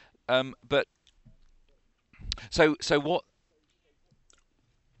but so what?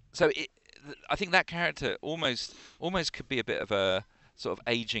 So I think that character almost could be a bit of a sort of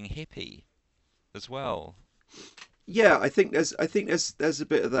aging hippie as well. Yeah, I think there's a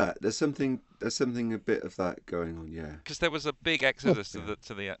bit of that. There's something a bit of that going on. Yeah. Because there was a big exodus to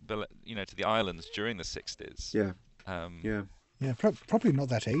the islands during the 60s. Yeah. Yeah. Yeah, probably not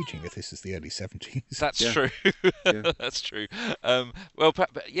that aging if this is the early 70s. That's true. That's true. Well,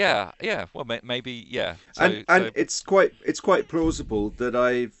 but yeah. Well, maybe yeah. So, and it's quite plausible that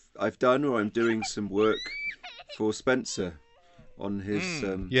I've done or I'm doing some work for Spencer on his.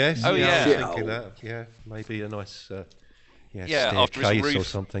 Yes. Oh, yeah. I was thinking that. Yeah, maybe a nice after his staircase roof, or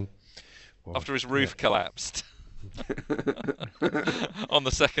something. Well, after his roof collapsed on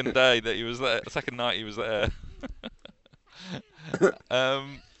the second day that he was there, second night he was there.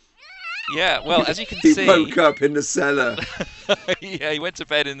 Yeah, well, as you can see, he woke up in the cellar. Yeah, he went to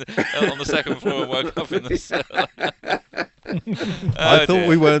bed on the second floor and woke up in the cellar. I thought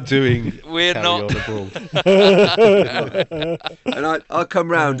we weren't doing. We're Carry not. On abroad. And I'll come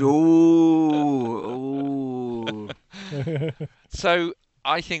round. Ooh. So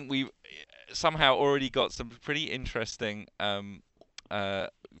I think we've somehow already got some pretty interesting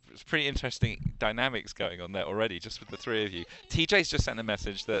dynamics going on there already, just with the three of you. TJ's just sent a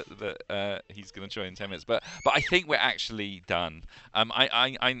message that he's going to join in 10 minutes, but I think we're actually done.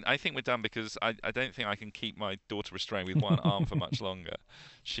 I think we're done because I don't think I can keep my daughter restrained with one arm for much longer.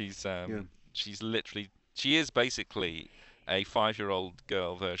 She's basically a 5-year-old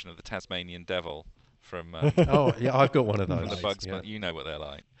girl version of the Tasmanian Devil from. Oh yeah, I've got one of those. The Bugs, yeah. but you know what they're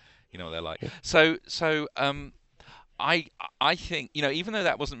like. So I think, even though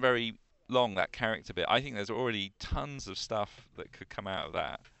that wasn't very long, that character bit, I think there's already tons of stuff that could come out of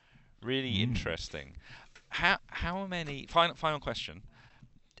that. Really interesting. How many? Final question.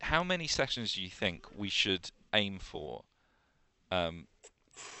 How many sessions do you think we should aim for? Open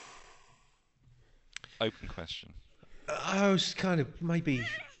question. I was kind of maybe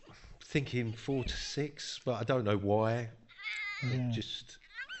thinking 4 to 6, but I don't know why. Just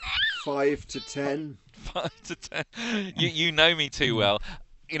 5 to 10. 5 to 10. You know me too well.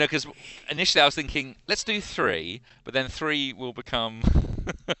 Because initially I was thinking, let's do 3, but then 3 will become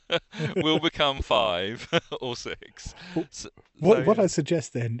 5 or 6. What I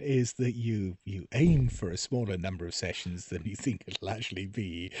suggest then is that you aim for a smaller number of sessions than you think it'll actually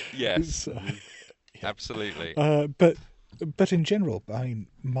be. Yes, absolutely. But in general,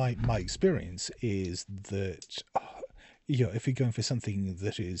 my experience is that if you're going for something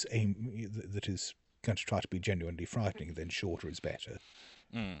that is going to try to be genuinely frightening, then shorter is better.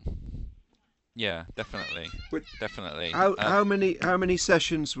 Yeah, definitely. Definitely. How many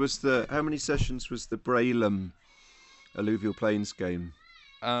sessions was the Bralum Alluvial Plains game?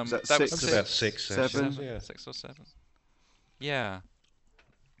 Was that 6? Was about 6, 7? Yeah. 6 or 7. Yeah.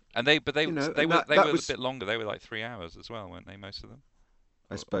 And they were a bit longer. They were like 3 hours as well, weren't they? Most of them.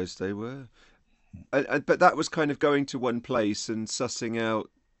 I suppose they were. But that was kind of going to one place and sussing out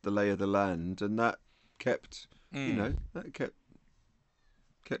the lay of the land, and that kept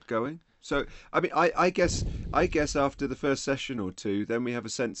kept going. So I mean, I guess after the first session or two, then we have a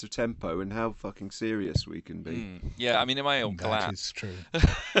sense of tempo and how fucking serious we can be. Yeah, I mean, it might all collapse. That is true.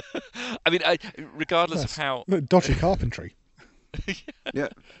 I mean, regardless of how dodgy carpentry. Yeah.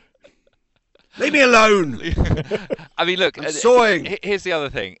 Leave me alone. I mean, look. I'm sawing. Here's the other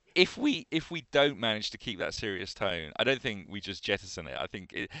thing. If we don't manage to keep that serious tone, I don't think we just jettison it. I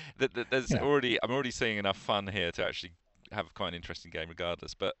think there's Yeah. I'm already seeing enough fun here to actually have quite an interesting game,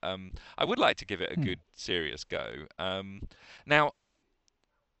 regardless. But I would like to give it a good, serious go. Now,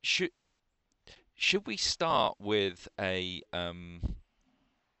 should we start with a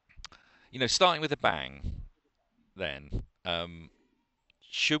starting with a bang? Then,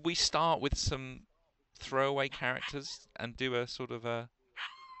 should we start with some throwaway characters and do a sort of a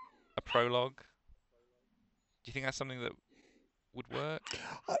prologue? Do you think that's something that would work?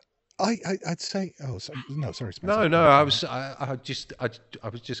 I'd say. Oh, no, sorry, No, Spencer. no. I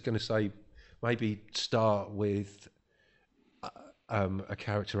was just going to say maybe start with a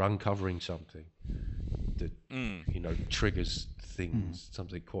character uncovering something that triggers things,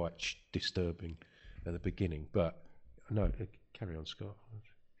 something quite disturbing at the beginning. But no, carry on, Scott.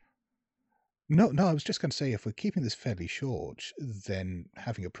 No, I was just going to say, if we're keeping this fairly short, then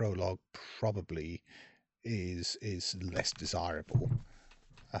having a prologue probably is less desirable.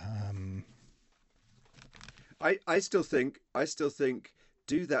 I still think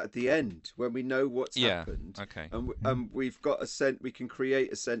do that at the end when we know what's happened. Okay. And we've got a sense. We can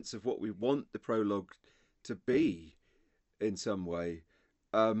create a sense of what we want the prologue to be, in some way.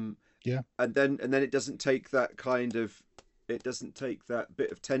 Yeah. And then it doesn't take that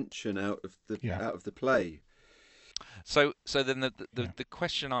bit of tension out of the play. So then the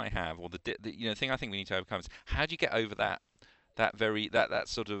question I have, or the thing I think we need to overcome is, how do you get over that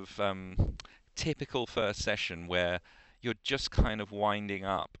sort of typical first session where you're just kind of winding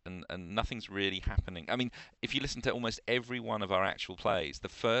up and nothing's really happening. I mean, if you listen to almost every one of our actual plays, the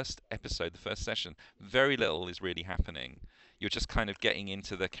first episode, the first session, very little is really happening. You're just kind of getting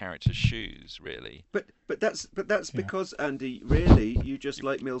into the character's shoes, really. But that's because, Andy, really, you just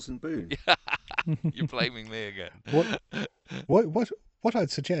like Mills and Boone. You're blaming me again. What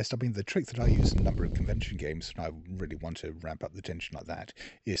I'd suggest, I mean, the trick that I use in a number of convention games, and I really want to ramp up the tension like that,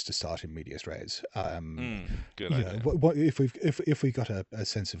 is to start in medias res. Good idea. If we've got a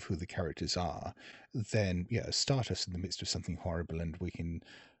sense of who the characters are, then start us in the midst of something horrible, and we can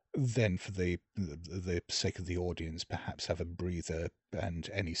then, for the sake of the audience, perhaps have a breather, and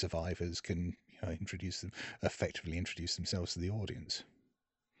any survivors can effectively introduce themselves to the audience.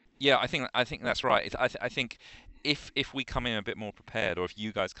 Yeah, I think that's right. I think if we come in a bit more prepared, or if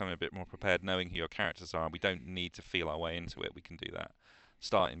you guys come in a bit more prepared, knowing who your characters are, we don't need to feel our way into it. We can do that.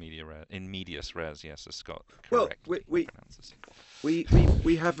 Start in medias res. Yes, as Scott correctly pronounces.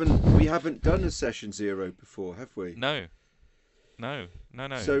 We haven't done a session 0 before, have we? No.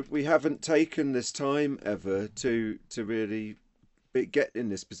 So we haven't taken this time ever to really get in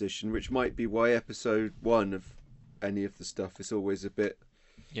this position, which might be why episode 1 of any of the stuff is always a bit.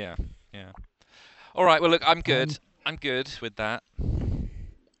 Yeah. All right. Well, look, I'm good. I'm good with that.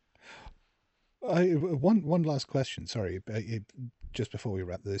 One last question. Sorry, just before we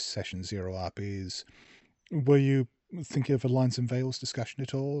wrap this session 0 up, were you thinking of a Lines and Veils discussion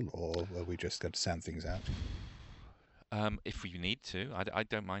at all, or are we just going to sound things out? If we need to, I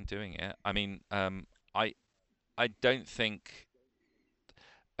don't mind doing it. I mean, I don't think.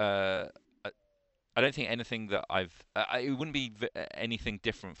 I don't think anything that it wouldn't be anything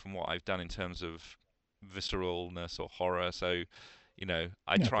different from what I've done in terms of visceralness or horror. So,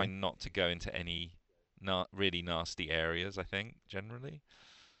 I try not to go into any really nasty areas, I think, generally.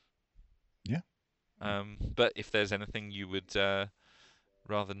 Yeah. But if there's anything you would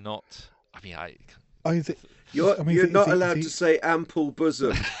rather not, I mean, you're not allowed to say ample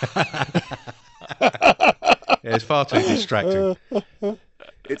bosom. It's far too distracting.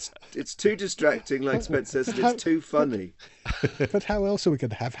 It's too distracting, like Spencer says, and it's too funny. But how else are we going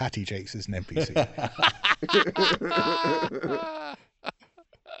to have Hattie Jakes as an NPC?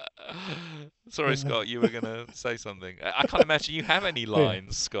 Sorry, Scott, you were going to say something. I can't imagine you have any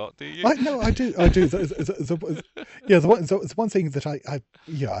lines, Scott, do you? No, I do. The one thing that I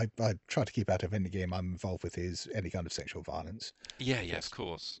try to keep out of any game I'm involved with is any kind of sexual violence. Yeah, of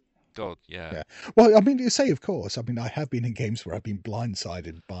course. God, yeah. Well, I mean, you say, of course. I mean, I have been in games where I've been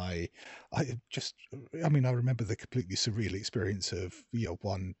blindsided by. I remember the completely surreal experience of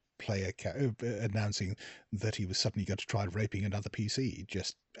one player announcing that he was suddenly going to try raping another PC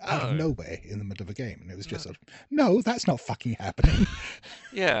just out of Oh. nowhere in the middle of a game, and it was just sort of, no, that's not fucking happening.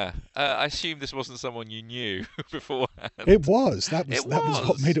 Yeah, I assume this wasn't someone you knew beforehand. It was. That was It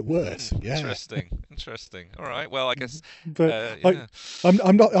what made it worse. Hmm, Yeah. Interesting. All right. Well, I guess. But Yeah.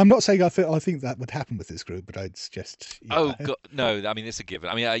 I'm not saying I think that would happen with this group, but it's just Oh God, no! I mean, it's a given.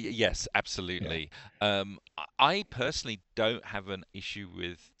 I mean, yes, absolutely. I personally don't have an issue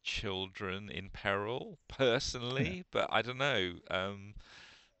with children in peril, personally, but I don't know.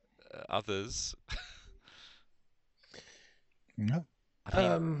 Others. No.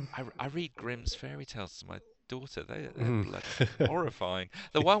 I mean, I read Grimm's fairy tales to my daughter. They're bloody horrifying.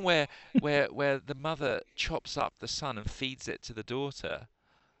 The one where the mother chops up the son and feeds it to the daughter,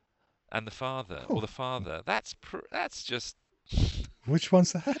 and the father, or the father. That's just. Which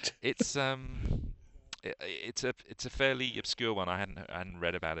one's that? It's it's a fairly obscure one. I hadn't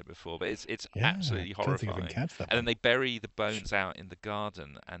read about it before, but it's absolutely I don't think I've horrifying. encountered that And then one. they bury the bones out in the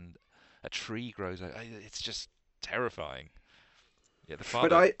garden, and a tree grows out. It's just terrifying. Yeah, the father.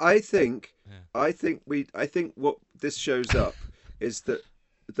 But I think Yeah. I think what this shows up is that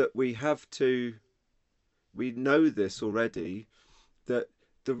we have to, we know this already, that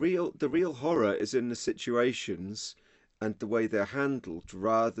the real horror is in the situations and the way they're handled,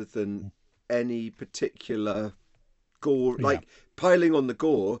 rather than any particular gore. Yeah. Like, piling on the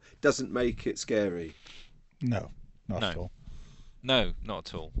gore doesn't make it scary. No, not No. at all. No, not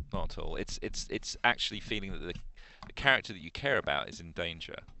at all. Not at all. It's actually feeling that the character that you care about is in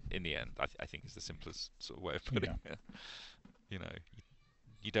danger in the end. I think is the simplest sort of way of putting it. You know,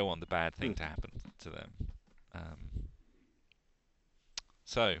 you don't want the bad thing to happen to them.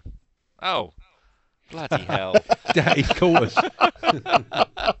 So, bloody hell, Daddy caught us.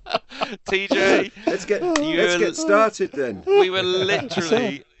 TJ, Let's get You're- started then. we were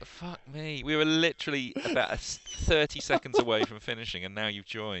literally, fuck me, we were literally about 30 seconds away from finishing, and now you've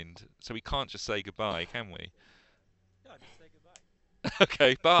joined. So we can't just say goodbye, can we?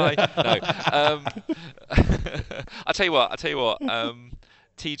 Okay, bye. No. I'll tell you what.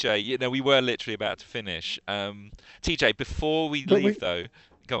 TJ, you know, we were literally about to finish. TJ, before we But leave, though,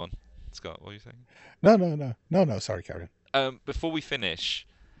 go on, Scott. What are you saying? No. Sorry, Karen. Before we finish,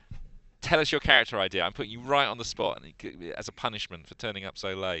 tell us your character idea. I'm putting you right on the spot, as a punishment for turning up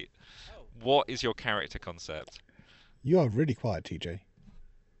so late. What is your character concept? You are really quiet, TJ.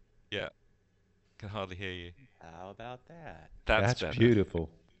 Yeah, can hardly hear you. How about that? That's better. beautiful.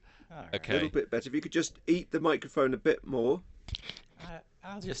 All right. A Okay. little bit better. If you could just eat the microphone a bit more.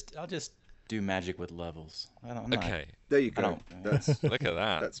 I'll just do magic with levels. I'm not, Okay. There you I go. don't- That's Look at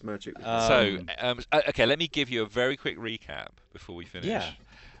that. that's magic. Okay, let me give you a very quick recap before we finish. Yeah.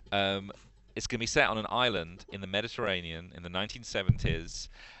 It's going to be set on an island in the Mediterranean in the 1970s.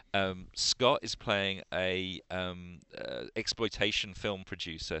 Scott is playing a exploitation film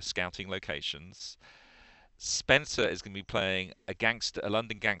producer scouting locations. Spencer is going to be playing a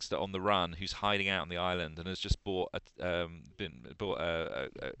London gangster on the run who's hiding out on the island and has just bought a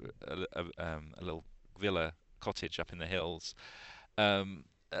little villa cottage up in the hills.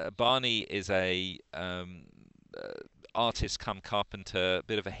 Barney is a artist come carpenter,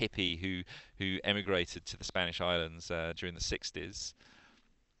 bit of a hippie who emigrated to the Spanish islands during the 60s.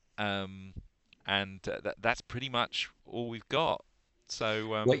 That's pretty much all we've got.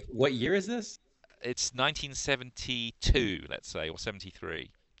 So What year is this? it's 1972, let's say, or 73,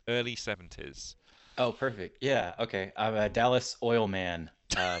 early 70s. Oh, perfect. Yeah. Okay. I'm a Dallas oil man,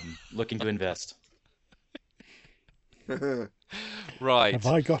 looking to invest. Right. Have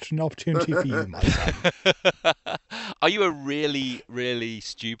I got an opportunity for you, my son? Are you a really, really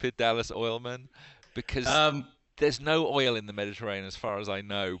stupid Dallas oilman? Because there's no oil in the Mediterranean as far as I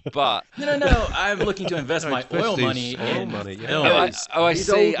know, but No. I'm looking to invest No, my it's supposed oil to be money oil in money, yeah. films. I He's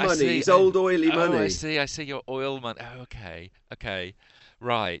see. old I money. see. He's old oily money. I see your oil money. Oh, okay.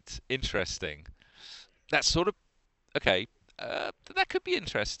 Right. Interesting. That's sort of okay. That could be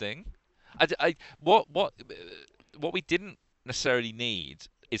interesting. What we didn't necessarily need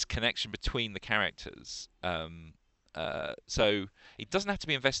is connection between the characters. So it doesn't have to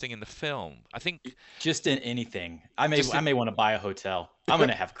be investing in the film. I think. Just in anything. I may want to buy a hotel. I'm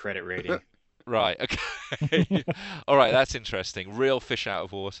gonna have credit rating. Right. Okay. All right. That's interesting. Real fish out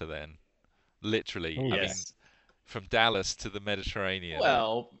of water, then. Literally. Oh, I mean, Yes. from Dallas to the Mediterranean.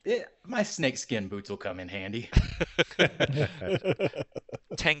 Well, my snakeskin boots will come in handy.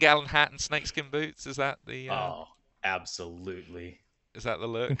 10-gallon hat and snakeskin boots. Is that the? Oh, absolutely. Is that the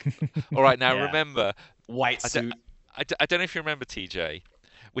look? All right. Now Yeah. remember, White I suit. don't know if you remember, TJ.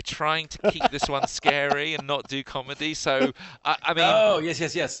 we're trying to keep this one scary and not do comedy. So I mean, Oh, yes.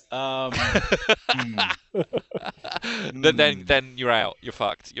 then you're out. You're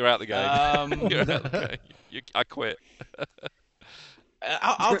fucked. You're out the game. You're out the game. I quit.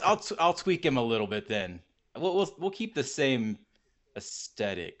 I'll tweak him a little bit then. We'll keep the same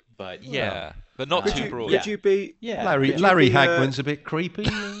aesthetic, but Yeah, but not too broad. Could you be? yeah, Larry be, Hagman's a bit creepy.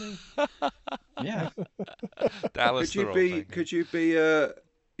 Isn't he? yeah. Dallas, Could you be? Could you be?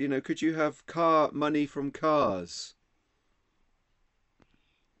 Could you have car money from cars?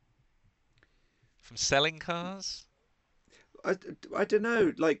 From selling cars? I don't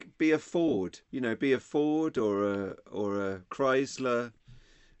know. Like be a Ford. Be a Ford or a Chrysler,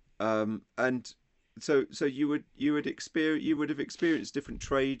 and so you would have experienced different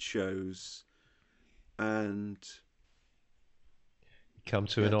trade shows, and Come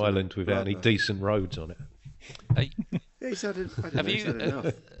to an island without any decent roads on it. yeah, he's had. Have he's had enough.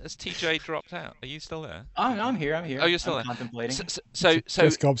 Has TJ dropped out? Are you still there? I'm here. Oh, you're still I'm there. contemplating. So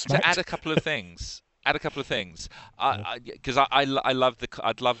Just to gobsmacked. add a couple of things. Because I love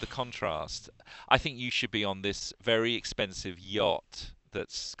I'd love the contrast. I think you should be on this very expensive yacht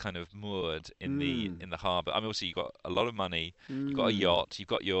that's kind of moored in the harbour. I mean, also you've got a lot of money. You've got a yacht. You've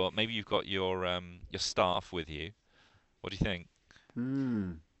got your staff with you. What do you think?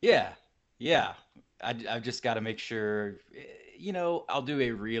 Yeah. I've just got to make sure, I'll do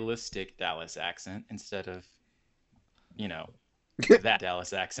a realistic Dallas accent instead of, that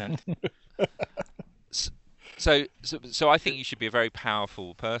Dallas accent. So I think you should be a very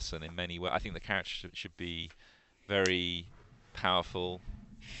powerful person in many ways. I think the character should be very powerful.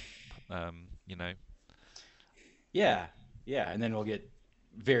 Yeah, and then we'll get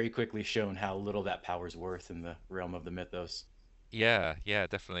very quickly shown how little that power's worth in the realm of the mythos. Yeah,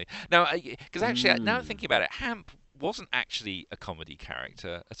 definitely. Now, because actually, now I'm thinking about it, Hamp wasn't actually a comedy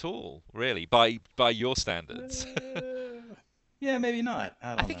character at all, really, by your standards. Yeah, maybe not.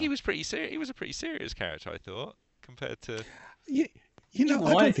 I don't think know. he was pretty serious. He was a pretty serious character, I thought, compared to. I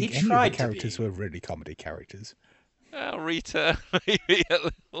don't think any of the characters were really comedy characters. Well, Rita, maybe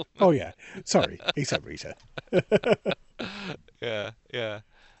a little. Oh yeah, sorry, except Rita. Yeah.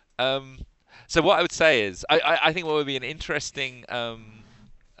 So what I would say is, I think what would be an interesting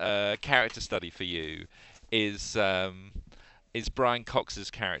character study for you is Brian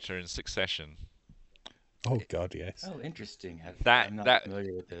Cox's character in Succession. Oh God, yes. Oh, interesting. I'm not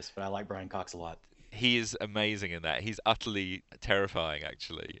familiar with this, but I like Brian Cox a lot. He is amazing in that. He's utterly terrifying,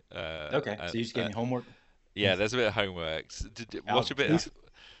 actually. Okay, so you just gave me homework? Yeah, there's a bit of homework. Watch a bit.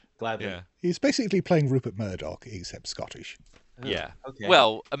 Gladly. Yeah. He's basically playing Rupert Murdoch, except Scottish. Yeah. Okay.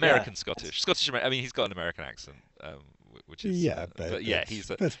 Well, American Scottish. I mean, he's got an American accent, which is. But he's.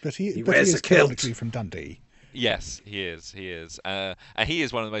 But he wears is a kilt. canonically from Dundee. Yes, he is. And he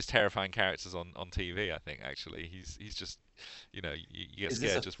is one of the most terrifying characters on TV. I think actually, he's just, you get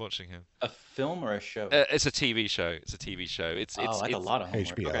scared just watching him. A film or a show? It's a TV show. It's a lot of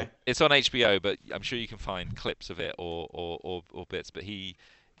homework. HBO. Okay. It's on HBO, but I'm sure you can find clips of it or bits. But the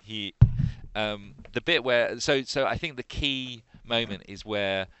bit where so I think the key moment is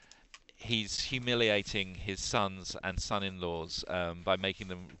where he's humiliating his sons and son-in-laws by making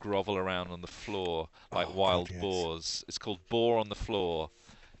them grovel around on the floor like wild boars. It's called Boar on the Floor.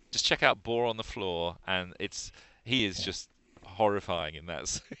 Just check out Boar on the Floor, and he is just horrifying in that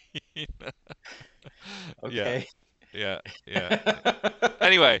scene. Okay. Yeah.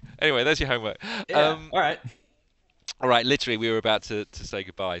 Anyway, there's your homework. Yeah. All right. Literally, we were about to say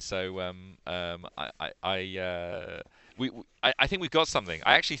goodbye. So I think we've got something.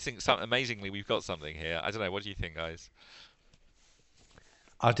 I actually think amazingly we've got something here. I don't know. What do you think, guys?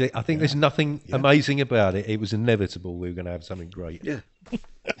 I think there's nothing amazing about it. It was inevitable we were going to have something great. Yeah.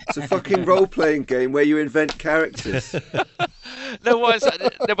 It's a fucking role-playing game where you invent characters. But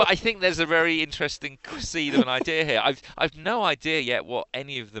I think there's a very interesting seed of an idea here. I've no idea yet what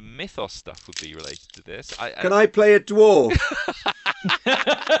any of the mythos stuff would be related to this. Can I play a dwarf?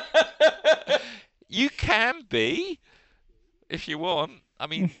 You can be, if you want. I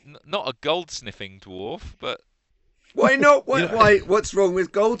mean, not a gold-sniffing dwarf, but. Why not? Why? What's wrong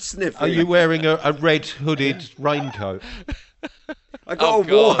with gold sniffing? Are you wearing a red hooded raincoat? I got a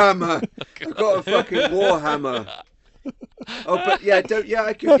warhammer. I got a fucking warhammer. Oh, but I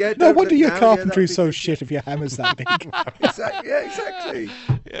could get. No wonder your carpentry's so shit if your hammer's that big. Exactly.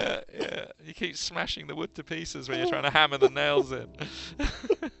 Yeah. You keep smashing the wood to pieces when you're trying to hammer the nails in.